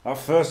 Our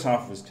first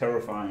half was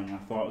terrifying. I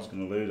thought I was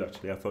going to lose,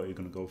 actually. I thought you were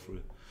going to go for a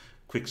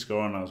quick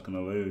score and I was going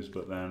to lose,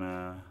 but then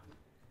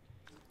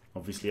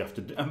obviously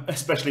after,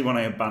 especially when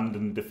I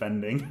abandoned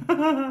defending.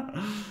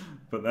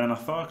 But then I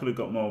thought I could have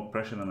got more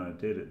pressure than I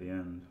did at the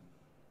end.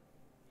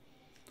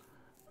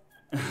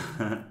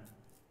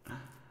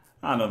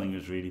 I don't think it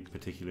was really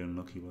particularly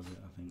unlucky, was it?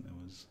 I think there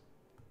was...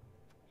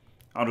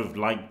 I'd have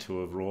liked to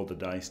have rolled the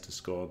dice to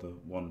score the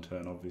one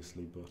turn,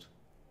 obviously, but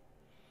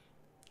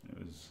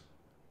it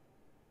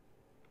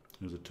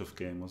was a tough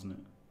game, wasn't it?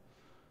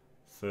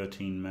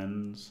 13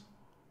 men's.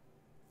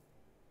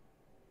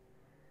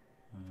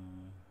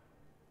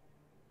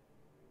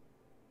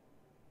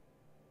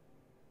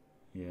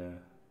 Yeah.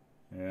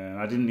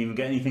 Yeah, I didn't even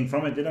get anything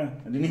from it, did I?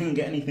 I didn't even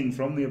get anything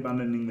from the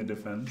abandoning the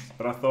defense.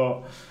 But I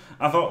thought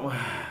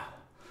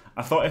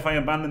if I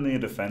abandon the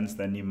defense,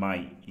 then you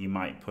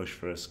might push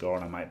for a score,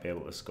 and I might be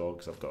able to score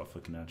because I've got a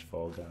fucking edge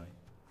 4 guy.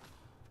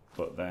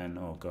 But then,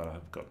 oh god,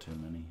 I've got too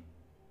many.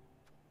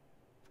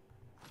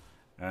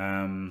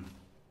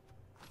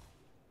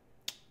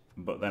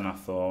 But then I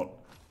thought,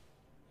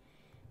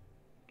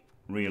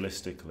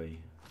 realistically,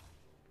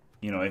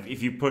 you know,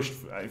 if you pushed,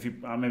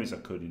 maybe I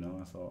could, you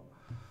know,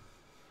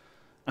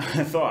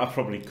 I thought I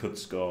probably could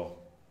score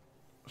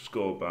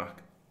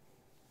back.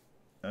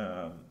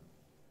 Because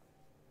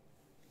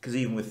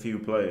even with few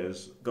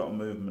players, got a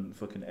movement,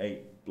 fucking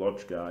 8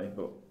 lodge guy,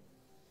 but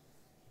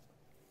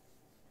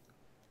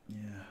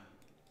yeah,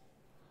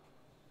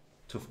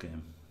 tough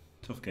game,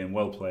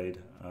 well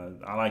played.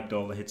 I liked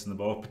all the hits in the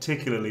ball,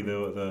 particularly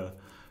the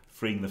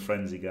freeing the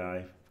frenzy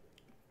guy.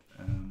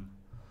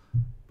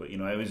 But you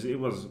know, it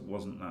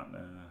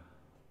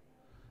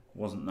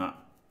wasn't that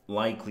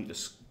likely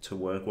to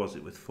work, was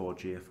it, with 4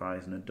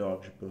 GFIs and a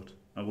dodge? But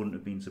I wouldn't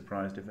have been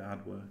surprised if it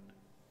had worked,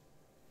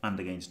 and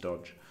against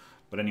dodge.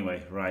 But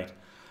anyway, right.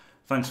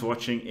 Thanks for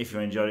watching. If you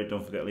enjoyed it,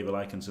 don't forget to leave a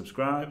like and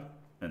subscribe,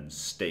 and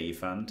stay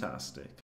fantastic.